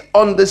 Faith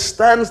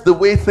understands the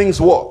way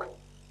things work.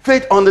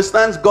 Faith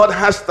understands God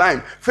has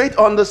time. Faith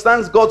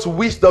understands God's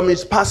wisdom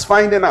is past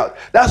finding out.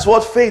 That's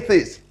what faith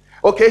is.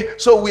 Okay,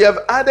 so we have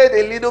added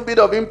a little bit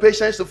of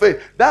impatience to faith.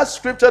 That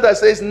scripture that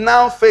says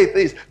now faith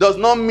is does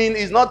not mean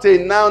it's not a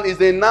noun, it's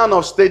a noun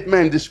of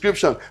statement,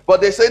 description.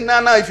 But they say,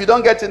 no, if you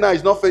don't get it now,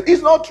 it's not faith.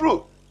 It's not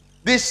true.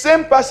 The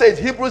same passage,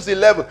 Hebrews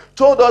 11,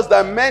 told us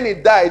that many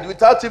died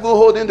without even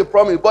holding the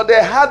promise. But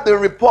they had the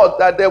report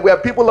that there were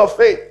people of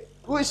faith.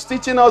 Who is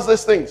teaching us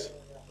these things?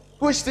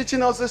 Who is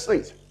teaching us these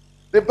things?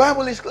 The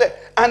Bible is clear.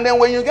 And then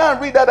when you go and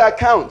read that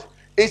account,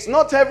 it's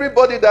not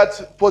everybody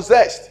that's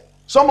possessed.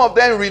 Some of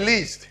them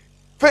released.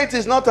 Faith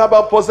is not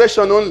about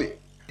possession only.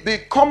 The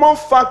common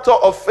factor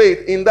of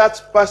faith in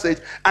that passage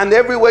and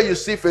everywhere you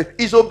see faith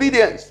is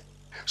obedience.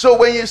 So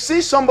when you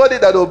see somebody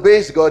that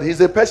obeys God, he's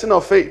a person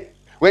of faith.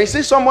 When you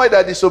see somebody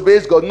that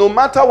disobeys God, no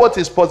matter what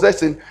he's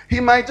possessing,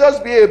 he might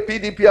just be a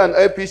PDP and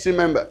APC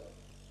member.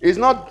 It's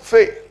not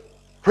faith.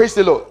 Praise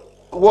the Lord.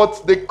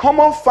 What the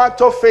common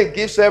factor faith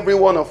gives every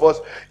one of us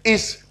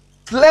is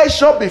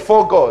pleasure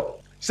before God.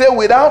 Say,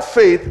 without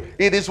faith,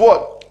 it is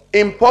what?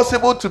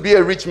 Impossible to be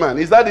a rich man.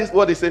 Is that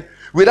what he said?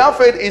 Without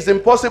faith, it's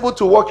impossible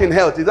to walk in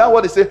health. Is that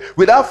what it said?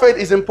 Without faith,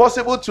 it's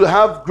impossible to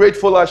have great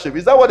fellowship.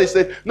 Is that what it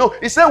said? No,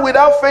 it said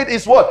without faith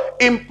is what?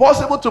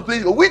 Impossible to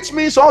please God, which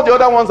means all the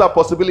other ones are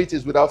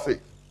possibilities without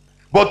faith.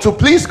 But to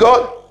please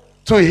God,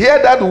 to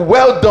hear that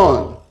well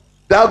done,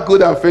 thou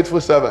good and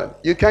faithful servant,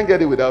 you can't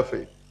get it without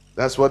faith.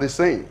 That's what it's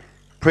saying.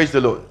 Praise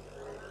the Lord.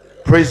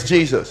 Praise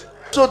Jesus.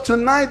 So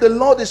tonight the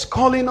Lord is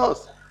calling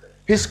us.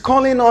 He's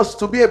calling us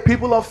to be a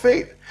people of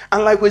faith.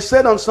 And like we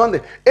said on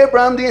Sunday,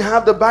 Abraham didn't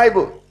have the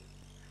Bible.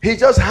 He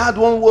just had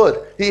one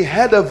word. He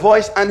heard a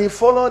voice and he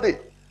followed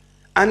it.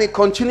 And he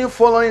continued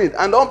following it.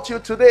 And up to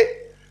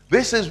today,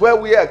 this is where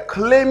we are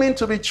claiming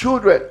to be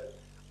children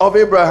of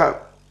Abraham.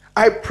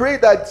 I pray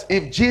that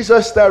if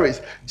Jesus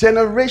tarries,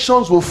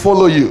 generations will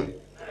follow you.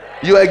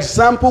 Your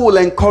example will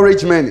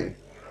encourage many.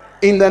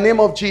 In the name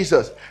of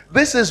Jesus.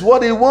 This is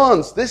what he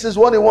wants. This is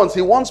what he wants.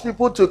 He wants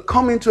people to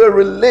come into a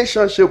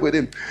relationship with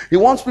him. He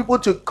wants people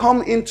to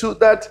come into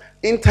that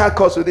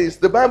intercourse with him.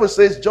 The Bible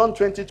says, John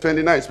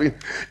 20:29,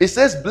 it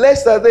says,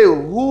 blessed are they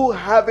who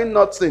having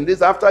not sinned.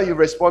 This after he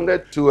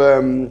responded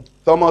to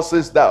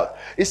Thomas's doubt.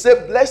 He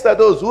said, blessed are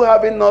those who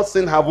having not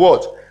sinned have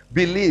what?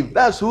 Believed.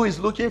 That's who he's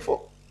looking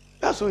for.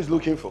 That's who he's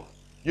looking for.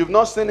 You've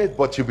not seen it,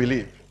 but you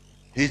believe.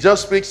 He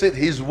just speaks it.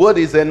 His word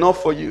is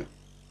enough for you.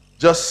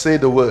 Just say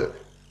the word.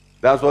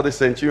 That's what the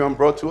centurion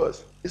brought to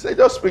us. He said,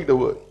 just speak the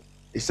word.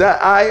 He said,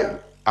 I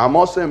am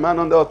also a man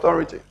under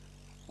authority.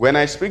 When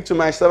I speak to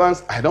my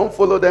servants, I don't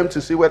follow them to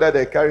see whether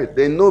they carry it.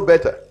 They know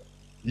better.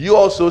 You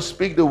also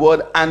speak the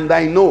word, and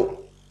I know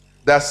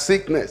that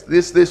sickness,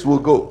 this will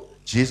go.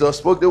 Jesus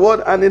spoke the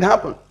word, and it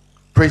happened.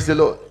 Praise the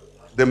Lord.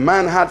 The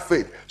man had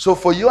faith. So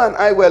for you and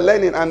I, we're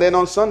learning, and then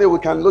on Sunday we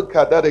can look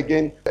at that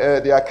again,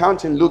 the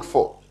account in Luke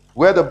 4,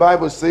 where the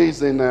Bible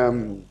says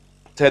in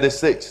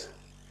 36,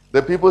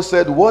 the people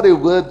said, what a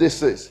word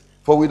this is.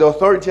 For with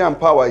authority and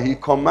power, he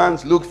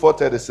commands, Luke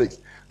 4:36,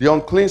 the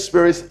unclean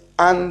spirits,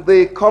 and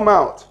they come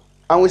out.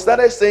 And we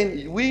started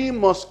saying, we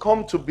must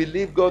come to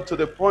believe God to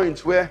the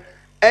point where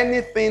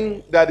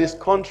anything that is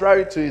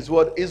contrary to his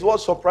word is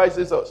what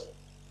surprises us.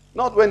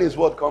 Not when his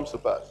word comes to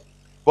pass.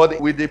 But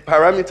with the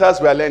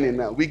parameters we are learning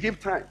now, we give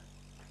time.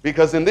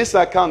 Because in this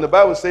account, the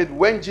Bible said,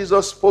 when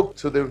Jesus spoke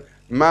to the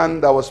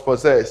man that was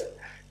possessed,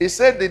 he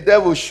said the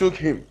devil shook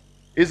him,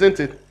 isn't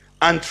it?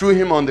 And threw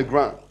him on the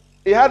ground.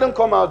 He hadn't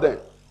come out then.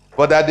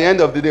 But at the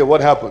end of the day,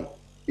 what happened?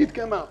 It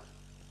came out.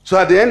 So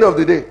at the end of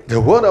the day, the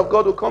word of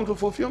God will come to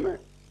fulfillment.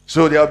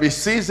 So there will be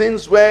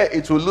seasons where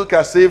it will look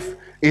as if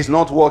it's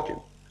not working.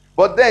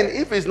 But then,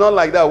 if it's not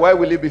like that, why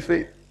will it be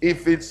faith?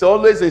 If it's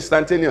always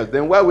instantaneous,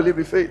 then why will it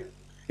be faith?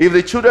 If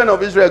the children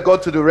of Israel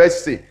got to the Red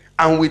Sea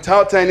and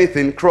without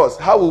anything crossed,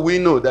 how will we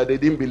know that they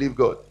didn't believe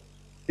God?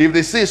 If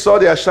the sea saw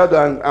their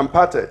shadow and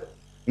parted,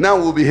 now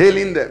we'll be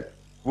hailing them.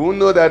 We will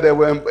know that there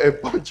were a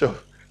bunch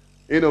of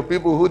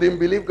people who didn't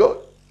believe God.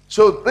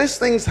 So these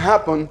things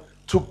happen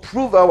to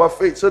prove our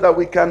faith so that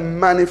we can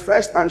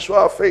manifest and show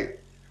our faith.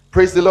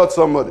 Praise the Lord,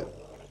 somebody.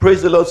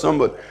 Praise the Lord,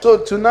 somebody.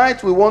 So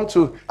tonight we want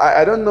to,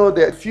 I don't know,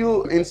 there are a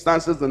few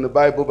instances in the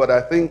Bible, but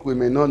I think we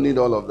may not need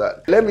all of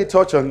that. Let me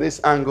touch on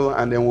this angle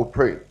and then we'll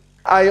pray.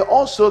 I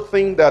also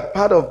think that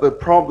part of the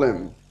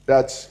problem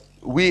that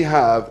we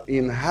have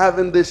in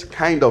having this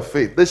kind of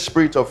faith, this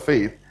spirit of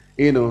faith,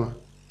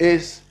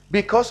 is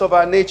because of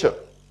our nature.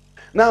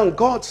 Now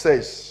God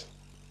says,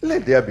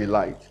 let there be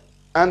light.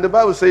 And the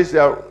Bible says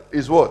there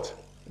is what?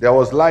 There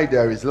was light,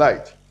 there is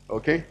light.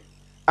 Okay?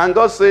 And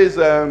God says,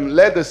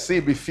 let the sea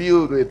be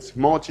filled with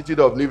multitude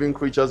of living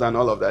creatures and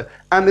all of that.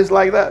 And it's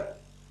like that.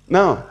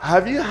 Now,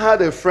 have you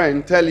had a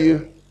friend tell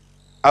you,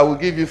 I will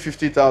give you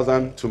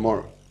 50,000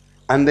 tomorrow?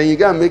 And then you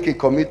got to make a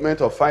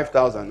commitment of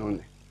 5,000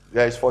 only.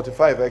 There is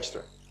 45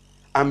 extra.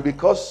 And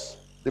because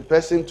the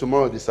person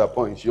tomorrow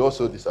disappoints, you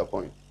also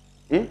disappoint.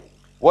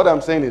 What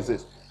I'm saying is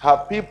this.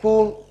 Have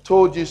people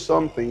told you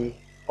something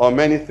or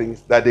many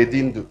things that they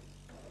didn't do?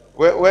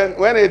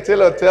 When a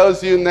tailor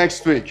tells you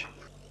next week,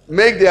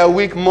 make their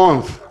week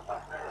month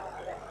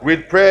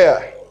with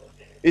prayer.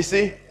 You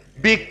see,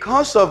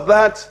 because of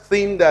that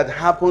thing that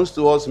happens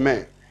to us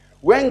men,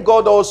 when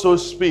God also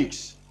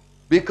speaks,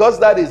 because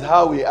that is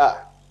how we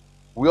are,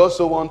 we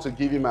also want to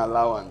give him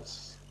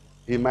allowance.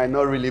 He might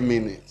not really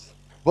mean it.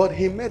 But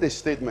he made a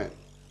statement,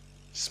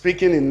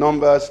 speaking in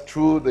Numbers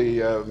through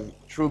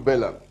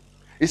Balaam.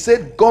 He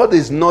said, God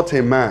is not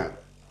a man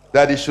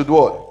that he should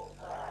what?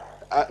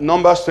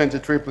 Numbers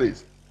 23,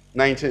 please.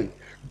 19.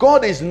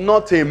 God is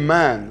not a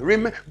man.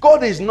 Remember,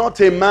 God is not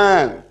a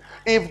man.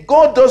 If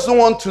God doesn't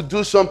want to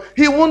do something,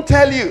 he won't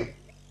tell you.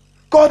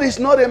 God is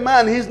not a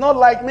man. He's not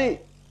like me.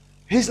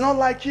 He's not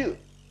like you.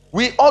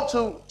 We ought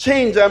to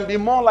change and be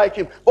more like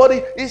him.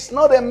 But he's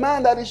not a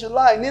man that he should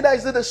lie. Neither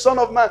is it the son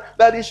of man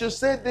that he should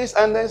say this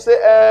and then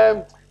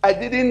say, I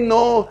didn't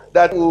know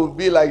that it would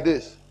be like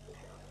this.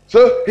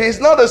 So he's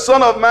not the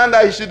son of man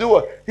that he should do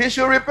what? He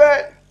should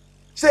repent.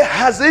 Say,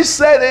 has he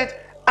said it?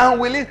 And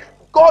will it?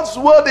 God's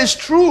word is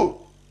true.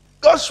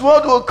 God's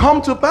word will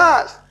come to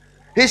pass.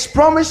 His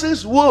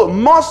promises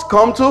must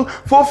come to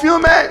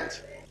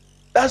fulfillment.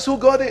 That's who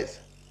God is.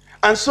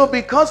 And so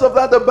because of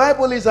that, the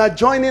Bible is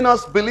adjoining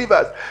us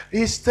believers.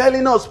 He's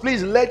telling us,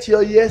 please let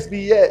your yes be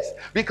yes.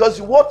 Because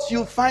what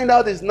you find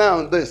out is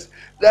now this,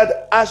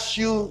 that as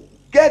you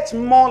get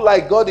more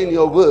like God in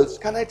your words,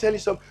 can I tell you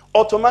something?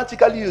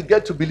 Automatically you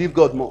get to believe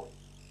God more.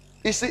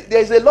 You see,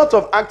 there's a lot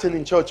of acting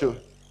in church.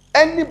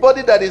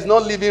 Anybody that is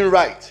not living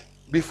right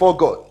before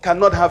God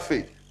cannot have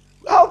faith.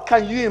 How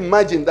can you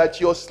imagine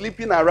that you're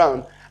sleeping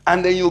around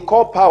and then you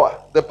call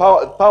power, the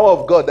power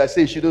of God that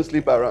says you shouldn't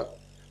sleep around?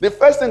 The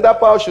first thing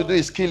that power should do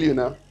is kill you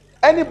now.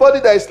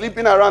 Anybody that is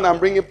sleeping around and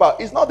bringing power,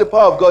 it's not the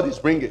power of God he's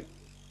bringing.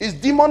 It's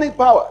demonic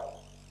power.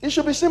 It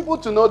should be simple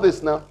to know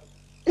this now.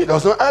 It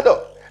doesn't add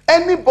up.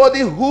 Anybody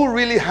who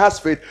really has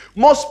faith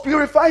must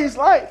purify his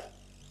life.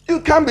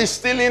 You can't be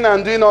stealing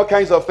and doing all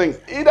kinds of things.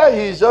 Either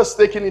he's just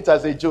taking it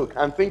as a joke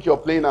and think you're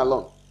playing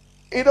along.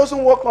 It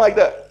doesn't work like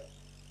that.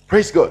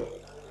 Praise God.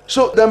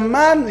 So the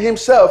man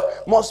himself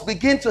must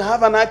begin to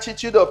have an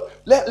attitude of,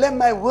 let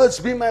my words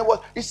be my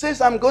words. He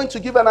says, I'm going to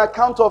give an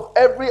account of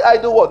every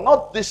idle word,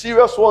 not the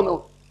serious one.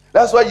 No.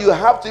 That's why you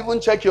have to even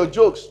check your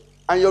jokes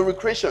and your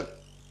recreation.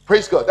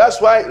 Praise God.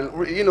 That's why,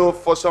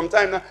 for some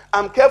time now,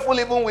 I'm careful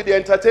even with the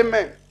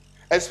entertainment.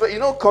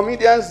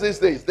 Comedians these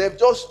days, they've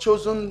just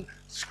chosen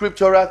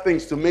scriptural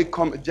things to make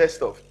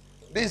jest of.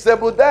 The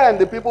Zebudah and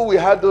the people we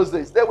had those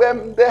days,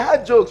 they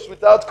had jokes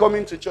without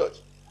coming to church.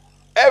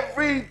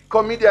 Every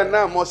comedian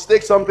now must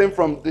take something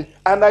from the,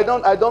 and I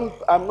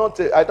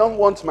don't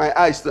want my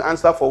eyes to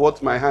answer for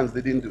what my hands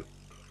didn't do.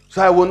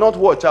 So I will not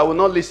watch, I will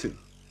not listen.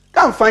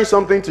 Can't find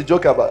something to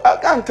joke about. I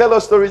can't tell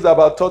us stories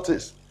about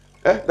tortoise.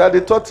 That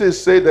the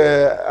tortoise said,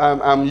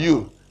 I'm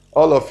you,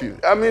 all of you.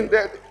 I mean,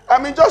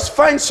 just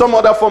find some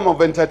other form of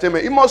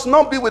entertainment. It must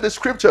not be with the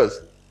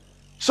scriptures.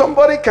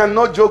 Somebody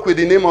cannot joke with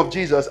the name of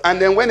Jesus,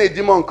 and then when a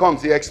demon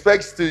comes, he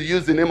expects to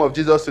use the name of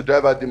Jesus to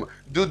drive a demon.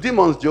 Do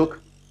demons joke?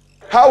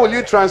 How will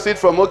you transit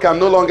from, okay, I'm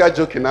no longer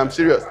joking, I'm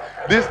serious.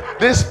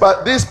 This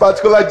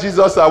particular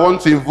Jesus I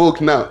want to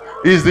invoke now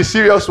is the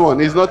serious one.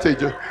 It's not a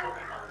joke.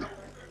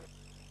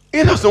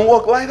 It doesn't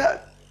work like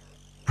that.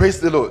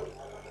 Praise the Lord.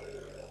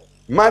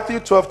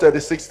 Matthew 12,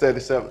 36,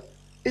 37.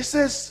 It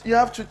says you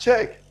have to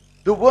check.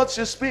 The words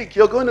you speak,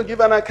 you're going to give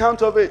an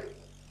account of it.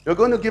 You're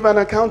going to give an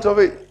account of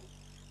it.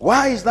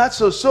 Why is that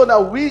so? So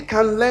that we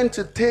can learn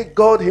to take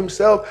God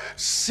himself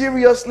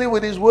seriously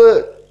with his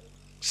word.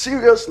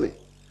 Seriously.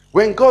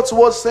 When God's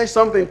word says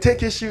something,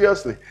 take it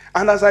seriously.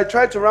 And as I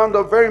try to round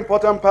up, very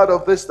important part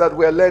of this that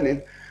we're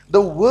learning, the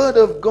word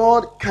of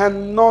God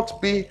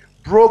cannot be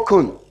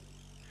broken.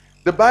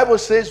 The Bible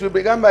says, we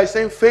began by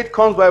saying faith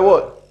comes by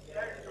what?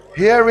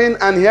 Hearing,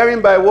 and hearing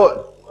by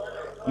what?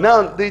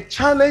 Now, the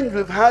challenge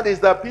we've had is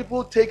that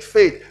people take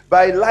faith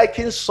by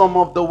liking some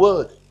of the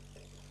word.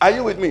 Are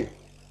you with me?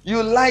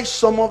 You like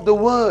some of the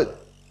word.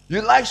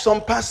 You like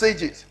some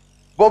passages.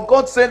 But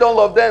God said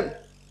all of them.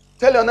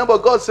 Tell your neighbor,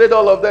 God said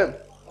all of them.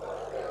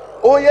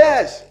 Oh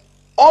yes,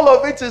 all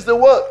of it is the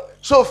word.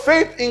 So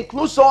faith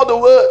includes all the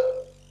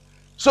word.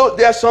 So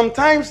there are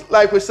sometimes,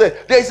 like we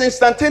said, there is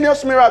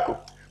instantaneous miracle.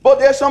 But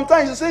there are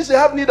sometimes it says you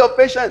have need of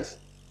patience.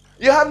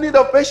 You have need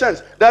of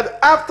patience. That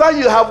after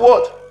you have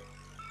what?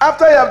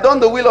 After you have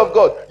done the will of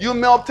God, you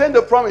may obtain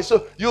the promise.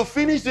 So you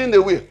finish doing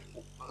the will.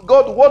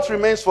 God, what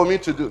remains for me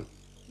to do?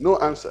 No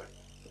answer.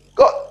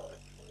 God,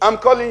 I'm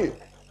calling you.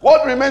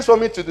 What remains for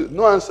me to do?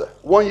 No answer.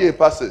 1 year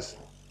passes.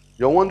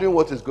 You're wondering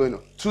what is going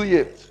on. 2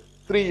 years.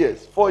 3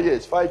 years, 4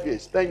 years, 5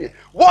 years, 10 years.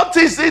 What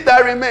is it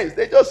that remains?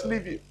 They just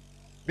leave you.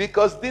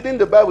 Because didn't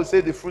the Bible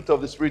say the fruit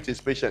of the Spirit is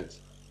patience?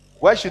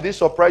 Why should it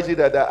surprise you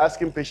that they're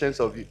asking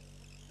patience of you?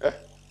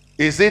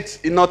 Is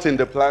it not in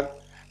the plan?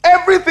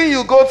 Everything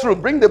you go through,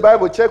 bring the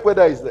Bible, check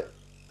whether it's there.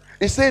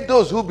 It said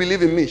those who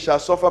believe in me shall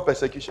suffer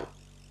persecution.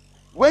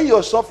 When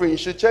you're suffering, you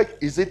should check,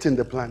 is it in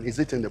the plan? Is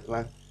it in the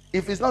plan?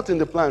 If it's not in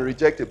the plan,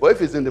 reject it. But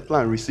if it's in the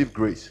plan, receive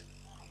grace.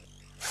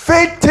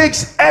 Faith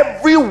takes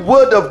every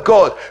word of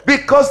God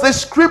because the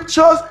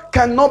scriptures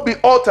cannot be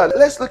altered.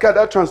 Let's look at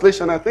that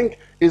translation. I think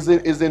is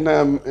in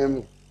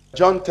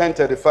John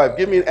 10:35.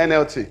 Give me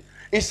NLT.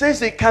 It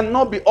says it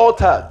cannot be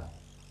altered.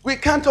 We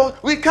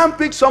can't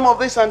pick some of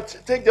this and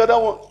take the other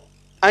one.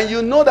 And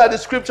you know that the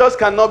scriptures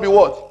cannot be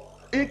what?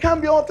 It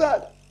can't be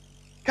altered.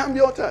 Can't be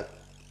altered.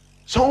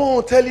 Someone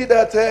will tell you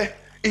that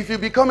if you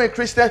become a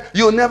Christian,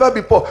 you'll never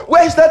be poor.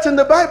 Where is that in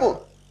the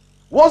Bible?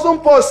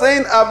 Wasn't Paul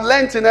saying, I've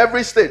learned in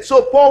every state?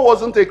 So Paul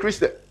wasn't a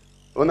Christian.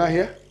 We're not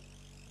here.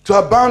 To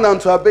abound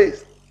and to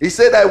abase. He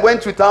said, I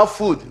went without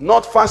food,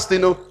 not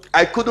fasting.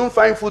 I couldn't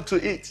find food to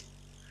eat.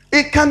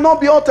 It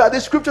cannot be altered,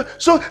 the scripture.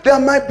 So there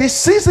might be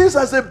seasons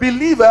as a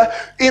believer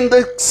in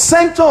the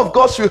center of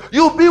God's will.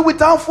 You'll be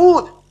without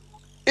food.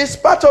 It's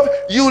part of,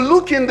 you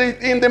look in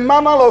the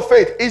manual of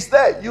faith. It's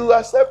there. You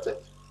accept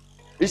it.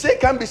 He said,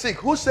 can't be sick.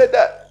 Who said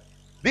that?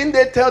 Didn't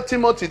they tell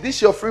Timothy,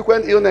 this your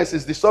frequent illness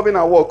is disturbing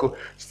our work?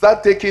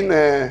 Start taking,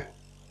 I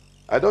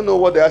don't know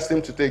what they asked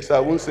him to take, so I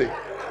won't say.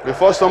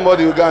 Before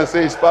somebody will go and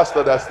say, it's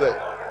pastor that's there.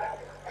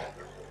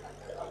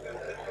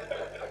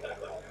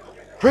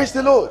 Praise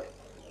the Lord.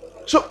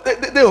 So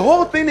the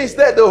whole thing is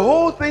there. The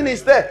whole thing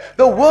is there.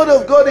 The word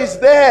of God is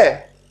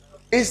there.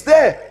 It's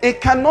there. It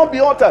cannot be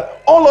altered.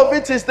 All of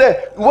it is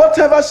there.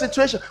 Whatever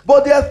situation.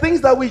 But there are things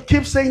that we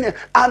keep saying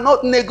are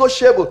not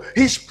negotiable.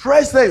 His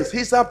presence,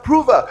 his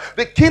approval.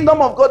 The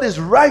kingdom of God is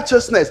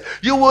righteousness.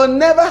 You will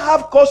never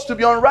have cause to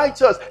be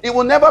unrighteous. It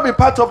will never be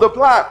part of the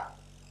plan.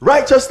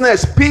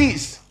 Righteousness,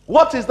 peace.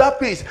 What is that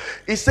peace?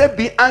 He said,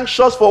 be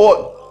anxious for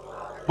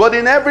what? But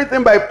in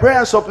everything by prayer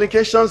and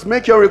supplications,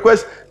 make your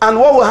request. And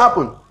what will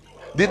happen?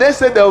 Did they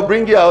say they'll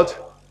bring you out?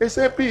 They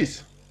said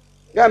peace.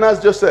 Go and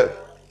ask Joseph.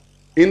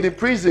 In the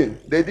prison,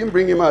 they didn't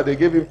bring him out, they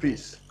gave him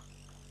peace.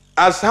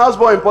 As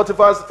houseboy in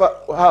Potiphar's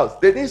house,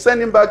 they didn't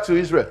send him back to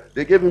Israel,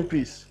 they gave him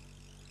peace.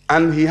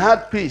 And he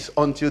had peace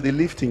until the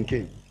lifting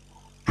came.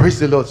 Praise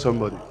the Lord,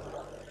 somebody.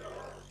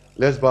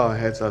 Let's bow our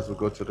heads as we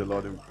go to the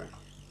Lord in prayer.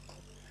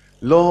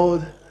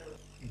 Lord,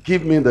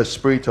 give me the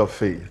spirit of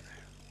faith.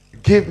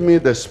 Give me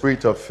the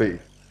spirit of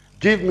faith.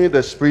 Give me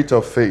the spirit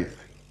of faith.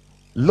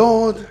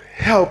 Lord,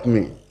 help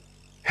me.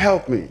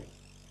 Help me.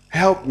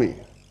 Help me.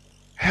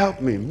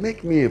 Help me.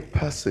 Make me a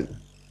person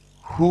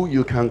who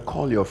you can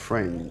call your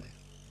friend.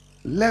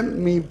 Let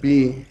me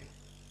be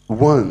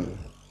one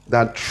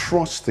that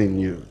trusts in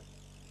you.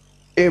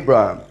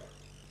 Abraham,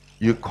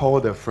 you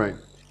called a friend.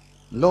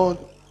 Lord,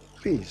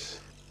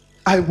 please,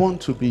 I want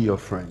to be your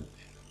friend.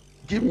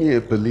 Give me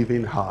a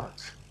believing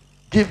heart.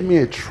 Give me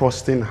a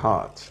trusting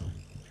heart.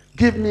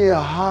 Give me a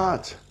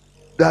heart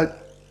that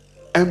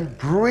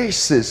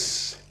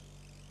embraces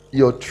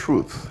your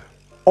truth,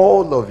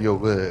 all of your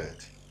word.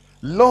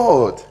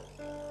 Lord,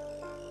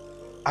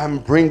 I'm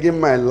bringing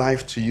my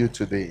life to you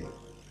today.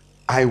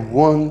 I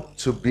want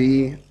to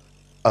be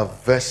a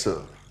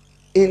vessel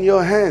in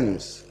your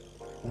hands,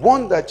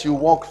 one that you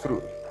walk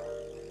through,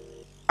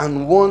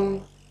 and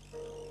one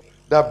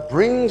that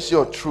brings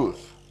your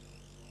truth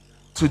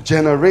to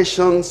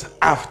generations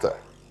after.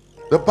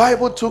 The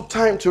Bible took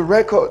time to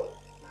record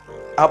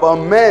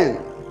about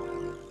men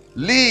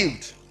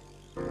lived,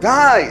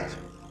 died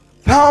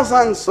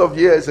thousands of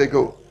years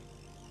ago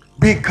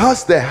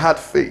because they had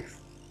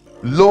faith.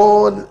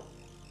 Lord,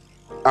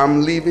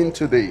 I'm living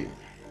today.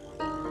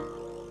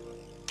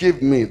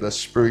 Give me the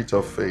spirit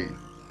of faith.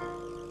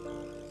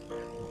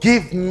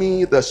 Give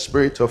me the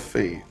spirit of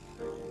faith.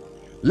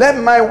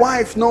 Let my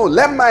wife know.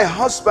 Let my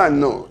husband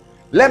know.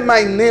 Let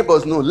my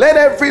neighbors know. Let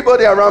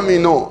everybody around me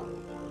know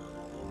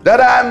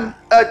that I'm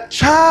a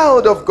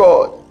child of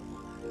God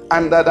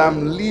and that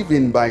I'm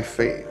living by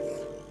faith.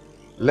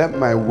 Let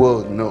my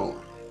world know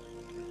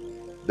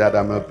that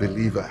I'm a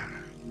believer.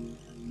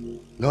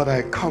 Lord,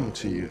 I come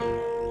to you.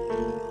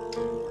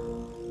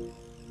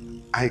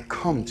 I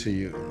come to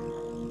you.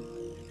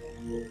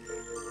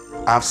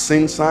 I've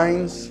seen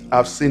signs,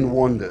 I've seen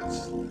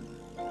wonders,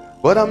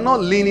 but I'm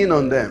not leaning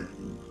on them.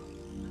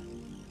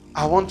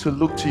 I want to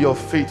look to your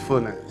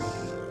faithfulness.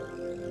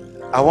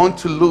 I want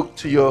to look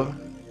to your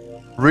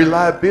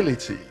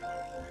reliability.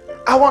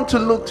 I want to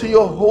look to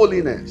your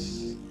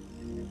holiness.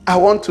 I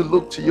want to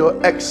look to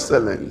your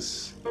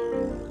excellence.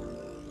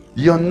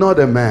 You're not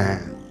a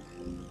man.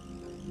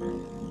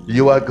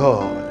 You are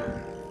God.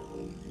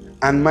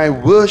 And my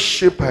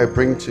worship I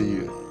bring to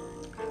you.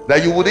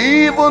 That you would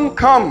even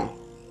come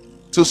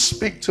to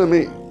speak to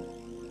me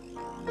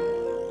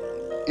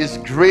is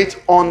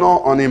great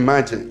honor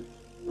unimagined.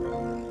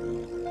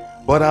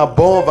 But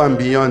above and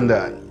beyond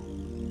that,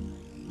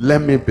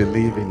 let me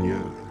believe in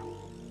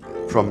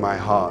you from my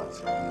heart.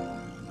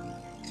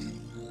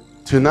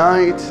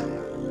 Tonight,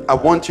 I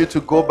want you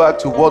to go back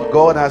to what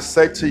God has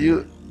said to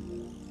you.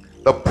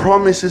 The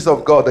promises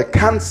of God, the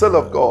counsel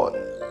of God.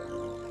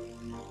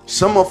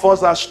 Some of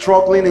us are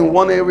struggling in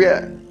one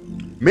area.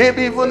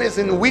 Maybe even it's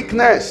in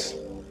weakness.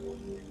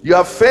 You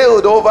have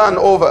failed over and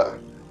over.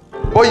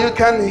 But you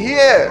can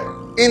hear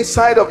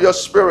inside of your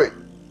spirit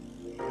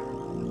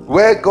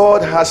where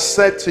God has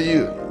said to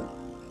you,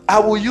 I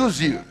will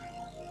use you.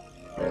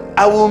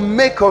 I will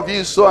make of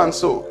you so and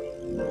so.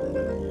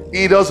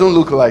 It doesn't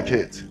look like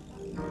it.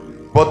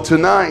 But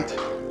tonight,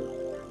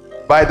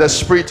 by the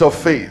spirit of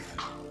faith,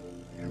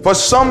 for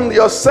some,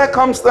 your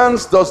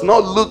circumstance does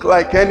not look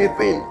like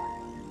anything,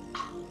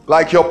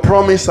 like your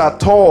promise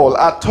at all.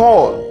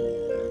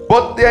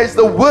 But there is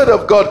the word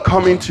of God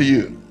coming to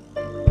you.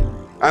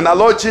 And our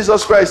Lord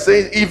Jesus Christ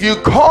says, if you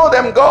call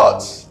them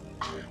gods,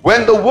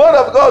 when the word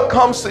of God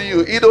comes to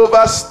you, it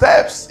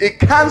oversteps, it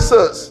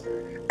cancels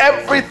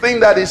everything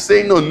that is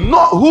saying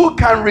no. Who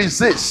can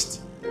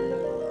resist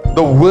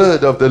the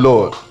word of the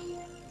Lord?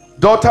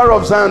 Daughter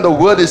of Zion, the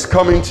word is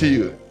coming to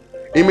you.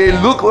 It may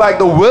look like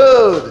the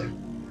world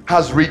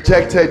has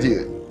rejected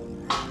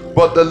you,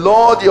 but the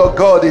Lord your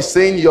God is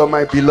saying, you're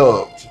my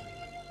beloved.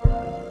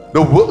 The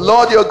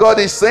Lord your God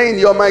is saying,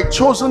 you're my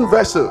chosen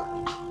vessel.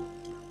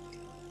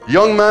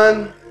 Young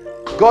man,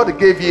 God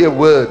gave you a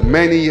word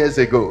many years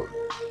ago,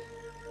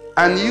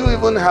 and you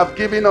even have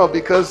given up,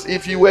 because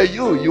if you were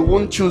you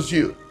wouldn't choose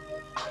you.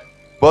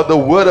 But the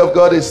word of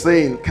God is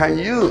saying, can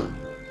you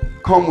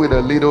come with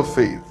a little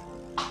faith?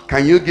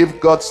 Can you give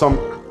God some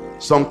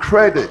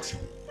credit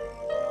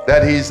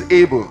that he is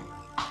able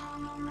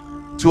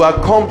to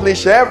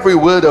accomplish every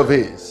word of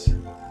his?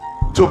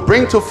 to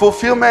bring to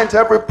fulfillment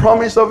every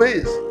promise of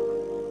His.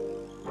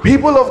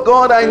 People of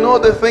God, I know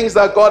the things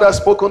that God has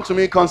spoken to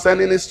me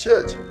concerning His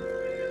church.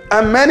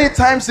 And many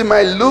times it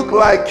might look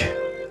like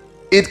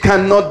it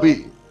cannot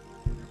be.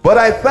 But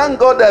I thank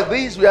God that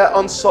these were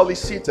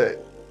unsolicited.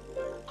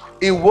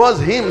 It was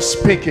Him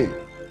speaking.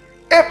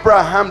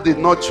 Abraham did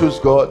not choose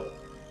God.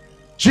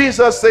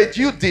 Jesus said,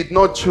 you did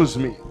not choose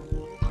me.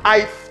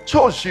 I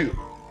chose you,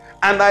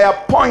 and I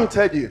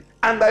appointed you,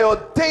 and I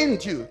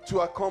ordained you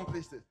to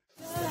accomplish it.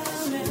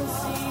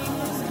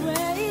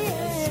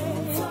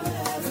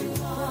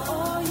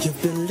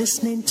 You've been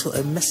listening to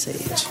a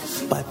message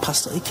by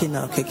Pastor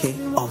Ikenna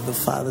Okeke of the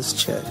Father's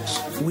Church.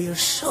 We are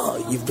sure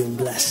you've been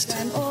blessed.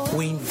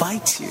 We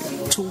invite you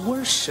to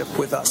worship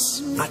with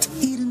us at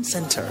Eden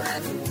Center,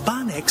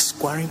 Banex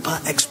Gwarimpa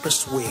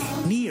Expressway,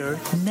 near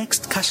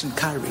Next Cash and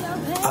Carry,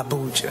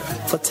 Abuja.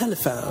 For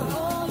telephone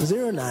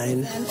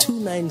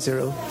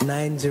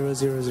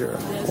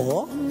 09-290-9000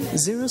 or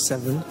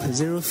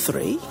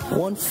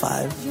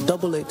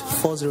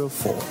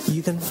 0703-1588-404.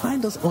 You can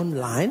find us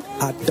online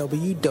at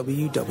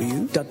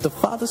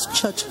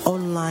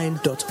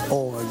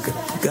www.thefatherschurchonline.org.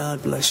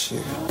 God bless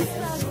you.